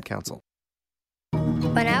 and the Ad Council.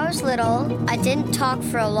 When I was little, I didn't talk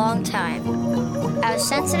for a long time. I was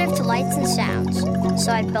sensitive to lights and sounds,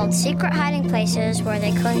 so I built secret hiding places where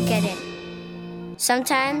they couldn't get in.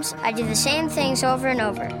 Sometimes I did the same things over and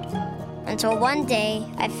over, until one day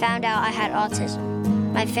I found out I had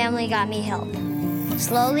autism. My family got me help.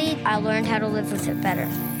 Slowly, I learned how to live with it better.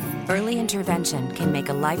 Early intervention can make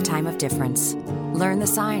a lifetime of difference. Learn the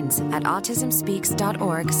signs at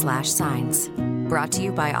autismspeaks.org/signs. Brought to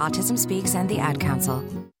you by Autism Speaks and the Ad Council.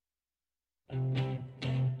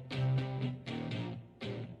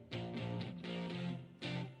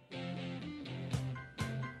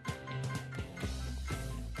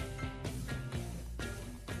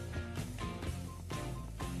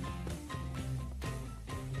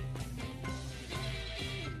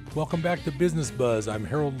 Welcome back to Business Buzz. I'm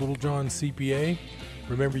Harold Littlejohn, CPA.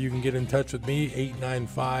 Remember, you can get in touch with me,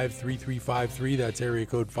 895-3353. That's area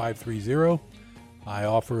code 530. I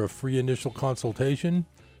offer a free initial consultation.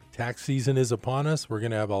 Tax season is upon us. We're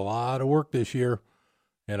going to have a lot of work this year,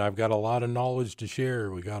 and I've got a lot of knowledge to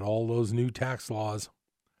share. We got all those new tax laws.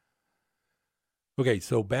 Okay,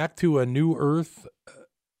 so back to A New Earth.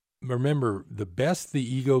 remember, the best the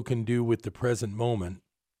ego can do with the present moment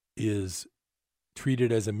is treat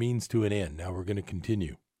it as a means to an end. Now we're going to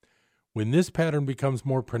continue. When this pattern becomes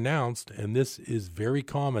more pronounced, and this is very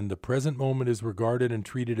common, the present moment is regarded and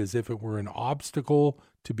treated as if it were an obstacle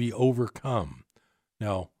to be overcome.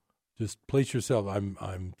 Now, just place yourself,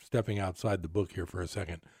 I'm stepping outside the book here for a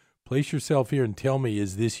second. Place yourself here and tell me,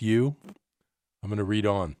 is this you? I'm going to read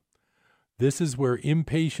on. This is where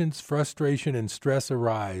impatience, frustration, and stress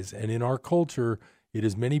arise, and in our culture, it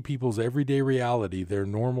is many people's everyday reality, their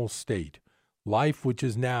normal state. Life, which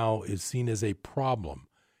is now, is seen as a problem,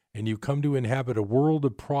 and you come to inhabit a world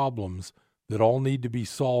of problems that all need to be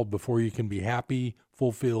solved before you can be happy,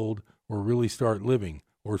 fulfilled, or really start living,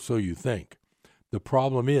 or so you think. The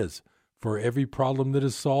problem is, for every problem that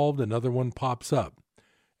is solved, another one pops up.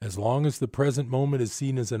 As long as the present moment is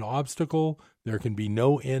seen as an obstacle, there can be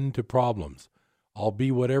no end to problems. I'll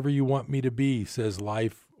be whatever you want me to be, says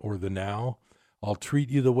life or the now. I'll treat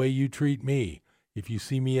you the way you treat me. If you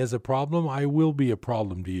see me as a problem, I will be a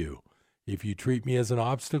problem to you. If you treat me as an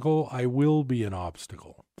obstacle, I will be an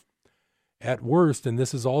obstacle. At worst, and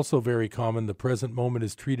this is also very common, the present moment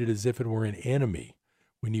is treated as if it were an enemy.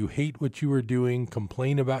 When you hate what you are doing,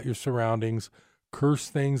 complain about your surroundings, curse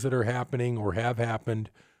things that are happening or have happened,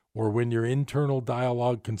 or when your internal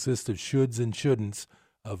dialogue consists of shoulds and shouldn'ts,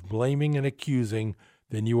 of blaming and accusing,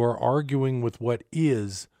 then you are arguing with what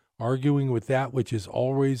is, arguing with that which is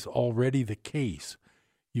always already the case.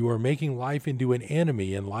 You are making life into an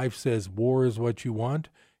enemy, and life says war is what you want,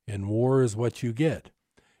 and war is what you get.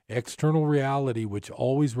 External reality, which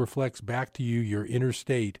always reflects back to you your inner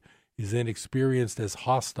state, is then experienced as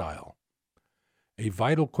hostile. A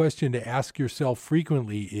vital question to ask yourself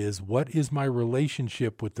frequently is, what is my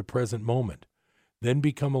relationship with the present moment? Then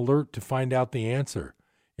become alert to find out the answer.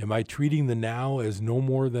 Am I treating the now as no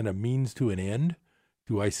more than a means to an end?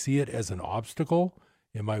 Do I see it as an obstacle?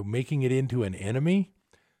 Am I making it into an enemy?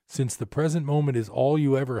 Since the present moment is all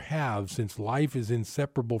you ever have, since life is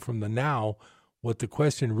inseparable from the now, what the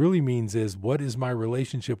question really means is, what is my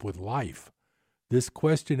relationship with life? This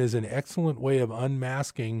question is an excellent way of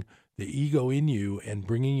unmasking the ego in you and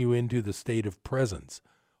bringing you into the state of presence.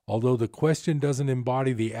 Although the question doesn't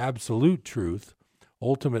embody the absolute truth,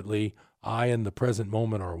 ultimately, I and the present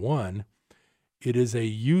moment are one, it is a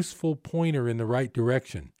useful pointer in the right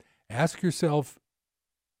direction. Ask yourself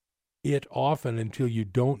it often until you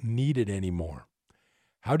don't need it anymore.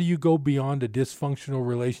 How do you go beyond a dysfunctional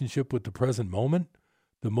relationship with the present moment?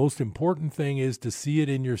 The most important thing is to see it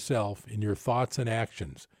in yourself, in your thoughts and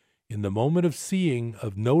actions. In the moment of seeing,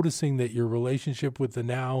 of noticing that your relationship with the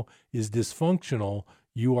now is dysfunctional,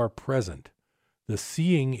 you are present. The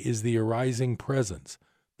seeing is the arising presence.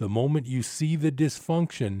 The moment you see the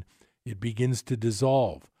dysfunction, it begins to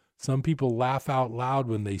dissolve. Some people laugh out loud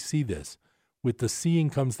when they see this. With the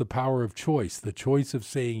seeing comes the power of choice, the choice of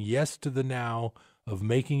saying yes to the now, of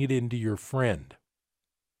making it into your friend.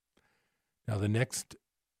 Now, the next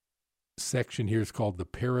section here is called the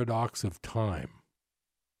paradox of time.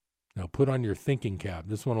 Now, put on your thinking cap.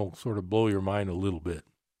 This one will sort of blow your mind a little bit.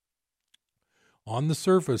 On the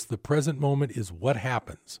surface, the present moment is what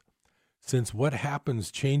happens. Since what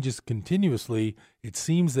happens changes continuously, it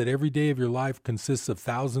seems that every day of your life consists of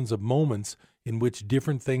thousands of moments in which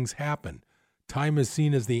different things happen. Time is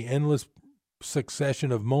seen as the endless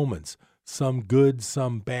succession of moments, some good,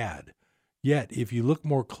 some bad. Yet, if you look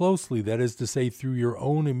more closely, that is to say, through your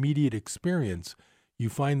own immediate experience, you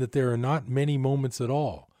find that there are not many moments at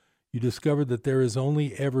all. You discover that there is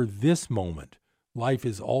only ever this moment. Life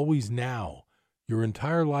is always now. Your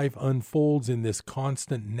entire life unfolds in this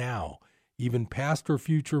constant now. Even past or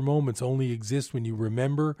future moments only exist when you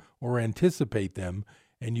remember or anticipate them,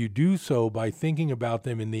 and you do so by thinking about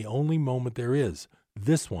them in the only moment there is,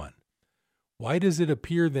 this one. Why does it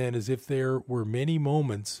appear then as if there were many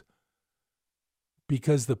moments?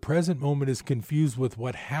 Because the present moment is confused with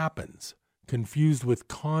what happens, confused with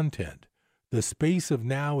content. The space of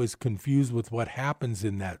now is confused with what happens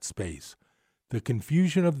in that space. The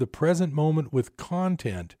confusion of the present moment with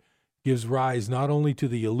content gives rise not only to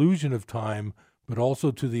the illusion of time, but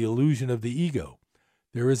also to the illusion of the ego.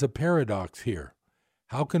 There is a paradox here.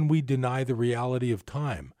 How can we deny the reality of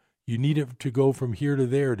time? You need it to go from here to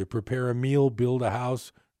there, to prepare a meal, build a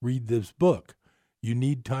house, read this book. You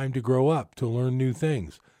need time to grow up, to learn new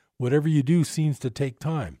things. Whatever you do seems to take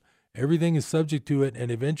time. Everything is subject to it,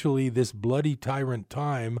 and eventually this bloody tyrant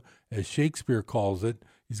time, as Shakespeare calls it,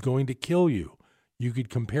 is going to kill you. You could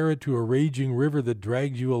compare it to a raging river that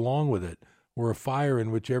drags you along with it, or a fire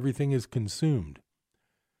in which everything is consumed.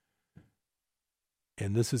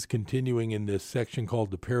 and this is continuing in this section called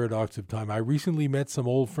The Paradox of Time. I recently met some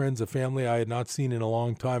old friends, a family I had not seen in a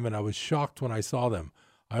long time, and I was shocked when I saw them.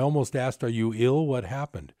 I almost asked, "Are you ill? What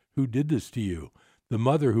happened? Who did this to you?" The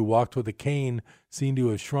mother, who walked with a cane, seemed to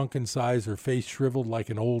have shrunk in size, her face shriveled like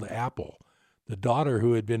an old apple. The daughter,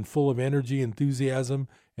 who had been full of energy, enthusiasm,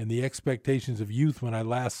 and the expectations of youth when I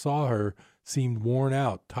last saw her, seemed worn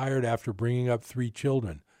out, tired after bringing up 3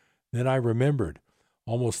 children. Then I remembered.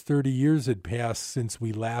 Almost 30 years had passed since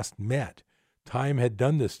we last met. Time had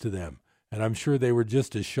done this to them, and I'm sure they were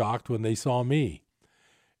just as shocked when they saw me.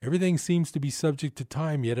 Everything seems to be subject to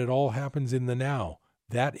time, yet it all happens in the now.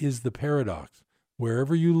 That is the paradox.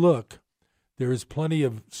 Wherever you look, there is plenty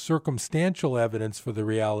of circumstantial evidence for the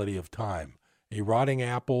reality of time. A rotting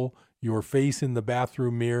apple, your face in the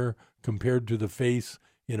bathroom mirror compared to the face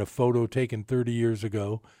in a photo taken 30 years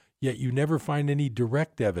ago, yet you never find any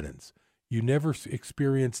direct evidence. You never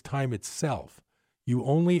experience time itself. You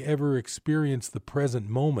only ever experience the present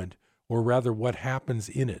moment, or rather what happens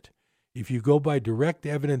in it. If you go by direct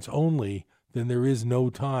evidence only, then there is no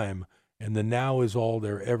time, and the now is all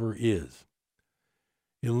there ever is.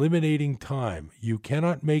 Eliminating time. You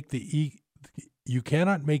cannot make the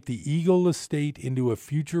egoless state into a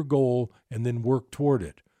future goal and then work toward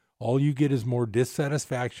it. All you get is more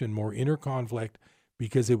dissatisfaction, more inner conflict,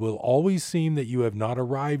 because it will always seem that you have not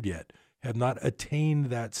arrived yet, have not attained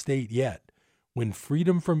that state yet. When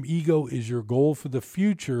freedom from ego is your goal for the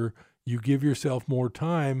future, you give yourself more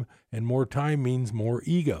time, and more time means more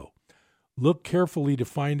ego. Look carefully to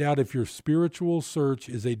find out if your spiritual search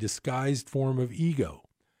is a disguised form of ego.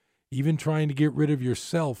 Even trying to get rid of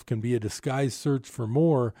yourself can be a disguised search for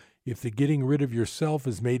more if the getting rid of yourself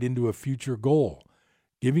is made into a future goal.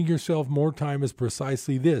 Giving yourself more time is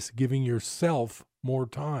precisely this, giving yourself more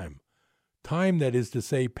time. Time, that is to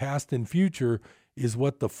say, past and future, is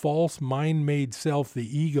what the false mind-made self,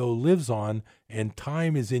 the ego, lives on, and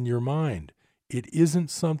time is in your mind. It isn't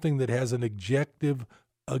something that has an objective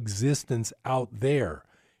existence out there.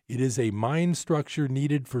 It is a mind structure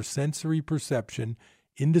needed for sensory perception,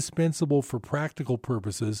 indispensable for practical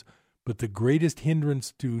purposes, but the greatest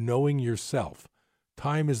hindrance to knowing yourself.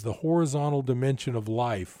 Time is the horizontal dimension of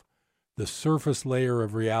life, the surface layer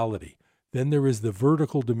of reality. Then there is the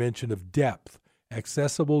vertical dimension of depth,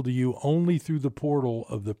 accessible to you only through the portal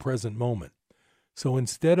of the present moment. So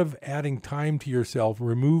instead of adding time to yourself,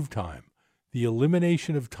 remove time. The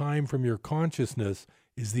elimination of time from your consciousness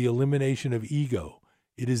is the elimination of ego.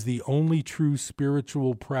 It is the only true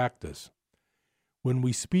spiritual practice. When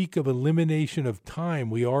we speak of elimination of time,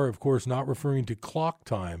 we are, of course, not referring to clock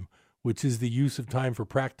time, which is the use of time for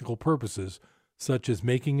practical purposes, such as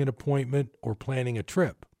making an appointment or planning a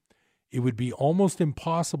trip. It would be almost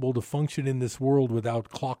impossible to function in this world without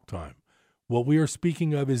clock time. What we are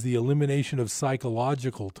speaking of is the elimination of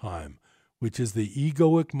psychological time, which is the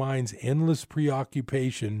egoic mind's endless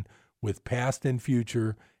preoccupation with past and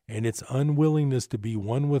future and its unwillingness to be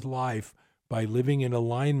one with life by living in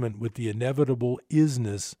alignment with the inevitable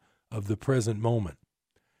isness of the present moment.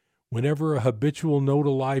 Whenever a habitual no to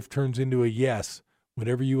life turns into a yes,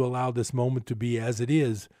 whenever you allow this moment to be as it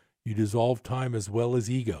is, you dissolve time as well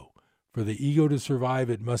as ego. For the ego to survive,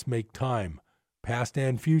 it must make time, past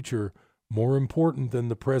and future, more important than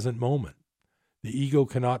the present moment. The ego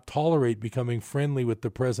cannot tolerate becoming friendly with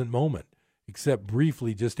the present moment, except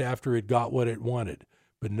briefly just after it got what it wanted.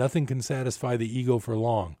 But nothing can satisfy the ego for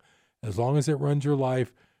long. As long as it runs your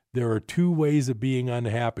life, there are 2 ways of being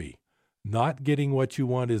unhappy. Not getting what you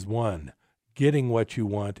want is one. Getting what you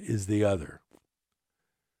want is the other.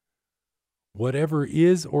 Whatever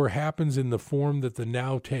is or happens in the form that the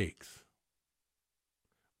now takes.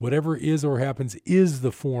 Whatever is or happens is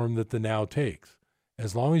the form that the now takes.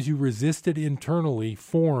 As long as you resist it internally,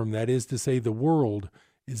 form, that is to say the world,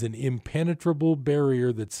 is an impenetrable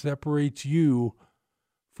barrier that separates you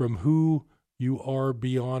from who you are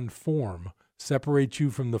beyond form, separates you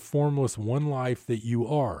from the formless one life that you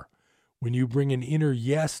are. When you bring an inner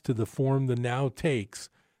yes to the form the now takes,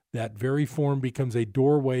 that very form becomes a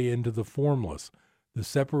doorway into the formless. The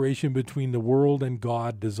separation between the world and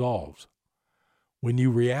God dissolves. When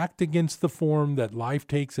you react against the form that life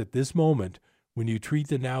takes at this moment, when you treat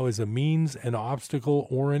the now as a means, an obstacle,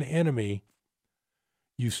 or an enemy,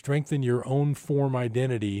 you strengthen your own form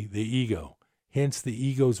identity, the ego. Hence the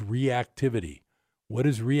ego's reactivity. What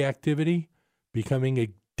is reactivity? Becoming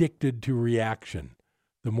addicted to reaction.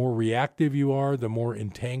 The more reactive you are, the more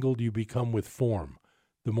entangled you become with form.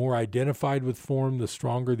 The more identified with form, the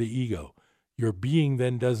stronger the ego. Your being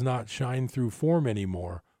then does not shine through form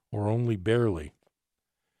anymore, or only barely.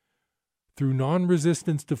 Through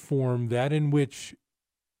non-resistance to form, that in which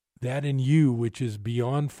That in you, which is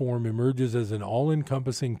beyond form, emerges as an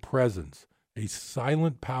all-encompassing presence, a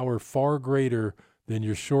silent power far greater than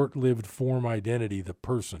your short-lived form identity, the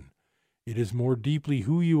person. It is more deeply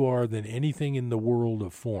who you are than anything in the world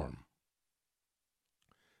of form.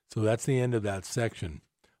 So that's the end of that section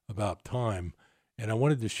about time. And I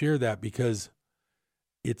wanted to share that because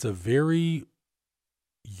it's a very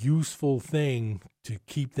useful thing to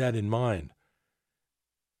keep that in mind.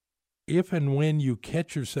 If and when you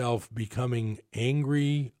catch yourself becoming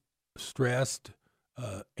angry, stressed,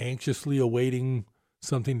 anxiously awaiting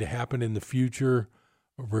something to happen in the future,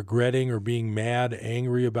 regretting or being mad,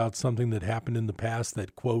 angry about something that happened in the past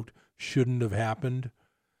that, quote, shouldn't have happened.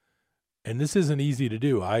 And this isn't easy to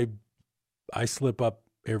do. I slip up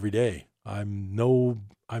every day. I'm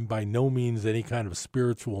by no means any kind of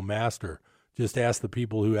spiritual master. Just ask the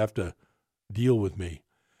people who have to deal with me.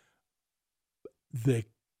 The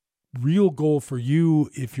real goal for you,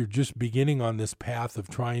 if you're just beginning on this path of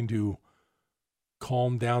trying to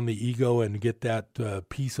calm down the ego and get that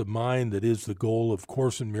peace of mind that is the goal of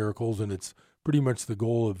Course in Miracles, and it's pretty much the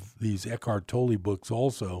goal of these Eckhart Tolle books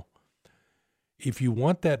also. If you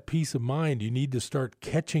want that peace of mind, you need to start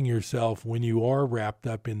catching yourself when you are wrapped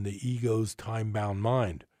up in the ego's time-bound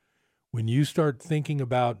mind. When you start thinking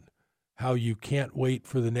about how you can't wait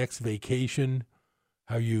for the next vacation,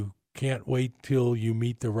 how you can't wait till you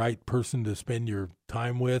meet the right person to spend your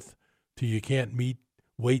time with, till you can't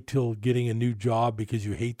wait till getting a new job because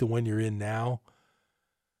you hate the one you're in now.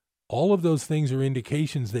 All of those things are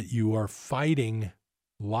indications that you are fighting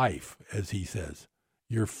life, as he says.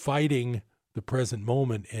 You're fighting the present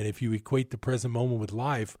moment, and if you equate the present moment with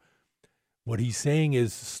life, what he's saying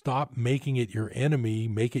is stop making it your enemy,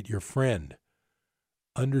 make it your friend.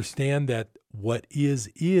 Understand that what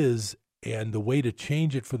is, and the way to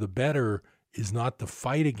change it for the better is not to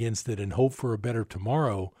fight against it and hope for a better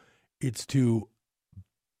tomorrow. It's to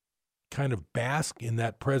kind of bask in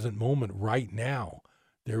that present moment right now.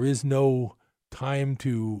 There is no time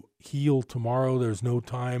to heal tomorrow. There's no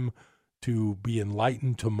time to be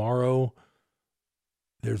enlightened tomorrow.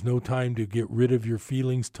 There's no time to get rid of your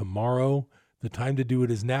feelings tomorrow. The time to do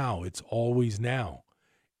it is now. It's always now.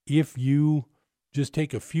 If you just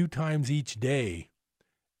take a few times each day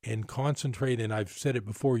and concentrate, and I've said it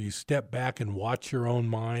before, you step back and watch your own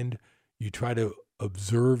mind, you try to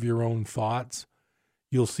observe your own thoughts,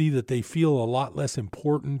 you'll see that they feel a lot less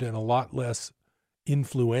important and a lot less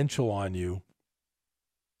influential on you.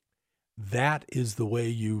 That is the way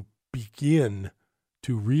you begin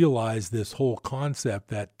to realize this whole concept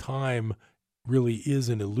that time really is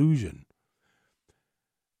an illusion.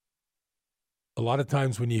 A lot of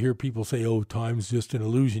times when you hear people say, oh, time's just an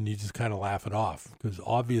illusion, you just kind of laugh it off. Because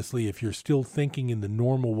obviously if you're still thinking in the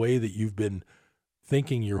normal way that you've been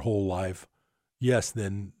thinking your whole life, yes,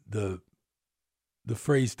 then the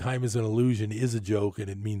phrase time is an illusion is a joke and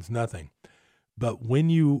it means nothing. But when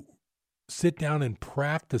you sit down and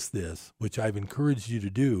practice this, which I've encouraged you to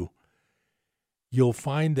do, you'll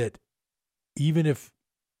find that even if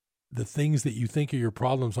the things that you think are your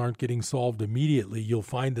problems aren't getting solved immediately, you'll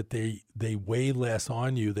find that they weigh less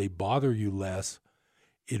on you, they bother you less.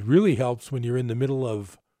 It really helps when you're in the middle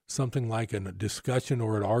of something like a discussion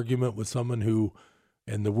or an argument with someone who,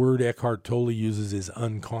 and the word Eckhart Tolle uses is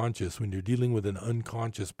unconscious. When you're dealing with an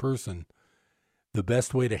unconscious person, the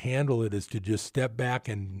best way to handle it is to just step back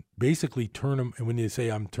and basically turn them. And when you say,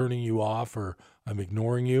 I'm turning you off or I'm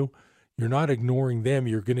ignoring you, you're not ignoring them.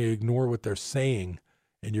 You're going to ignore what they're saying.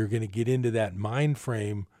 And you're going to get into that mind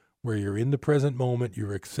frame where you're in the present moment,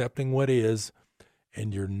 you're accepting what is,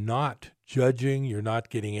 and you're not judging, you're not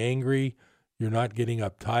getting angry, you're not getting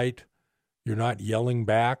uptight, you're not yelling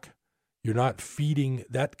back, you're not feeding.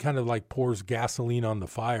 That kind of like pours gasoline on the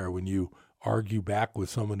fire when you argue back with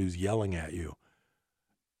someone who's yelling at you.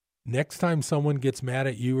 Next time someone gets mad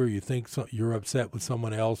at you or you think you're upset with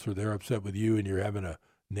someone else or they're upset with you and you're having a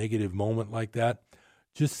negative moment like that,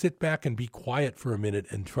 just sit back and be quiet for a minute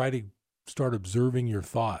and try to start observing your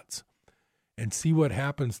thoughts and see what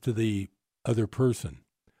happens to the other person.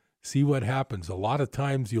 See what happens. A lot of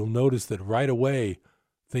times you'll notice that right away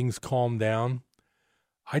things calm down.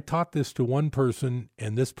 I taught this to one person,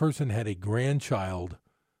 and this person had a grandchild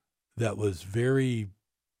that was very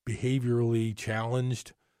behaviorally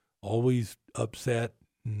challenged, always upset,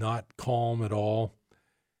 not calm at all.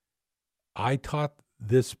 I taught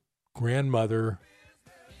this grandmother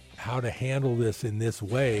how to handle this in this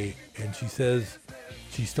way, and she says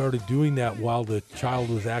she started doing that while the child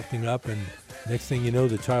was acting up, and next thing you know,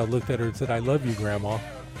 the child looked at her and said, I love you, Grandma,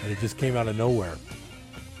 and it just came out of nowhere.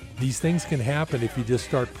 these things can happen if you just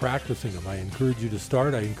start practicing them. I encourage you to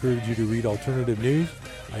start. I encourage you to read alternative news.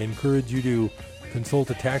 I encourage you to consult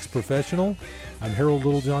a tax professional. I'm Harold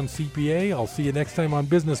Littlejohn, CPA. I'll see you next time on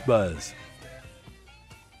Business Buzz.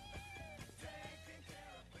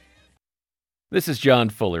 This is John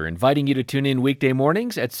Fuller, inviting you to tune in weekday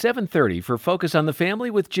mornings at 7:30 for Focus on the Family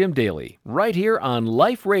with Jim Daly, right here on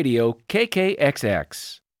Life Radio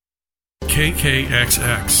KKXX.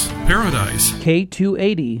 KKXX, Paradise.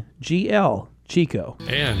 K280GL, Chico.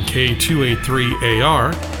 And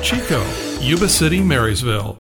K283AR, Chico, Yuba City, Marysville.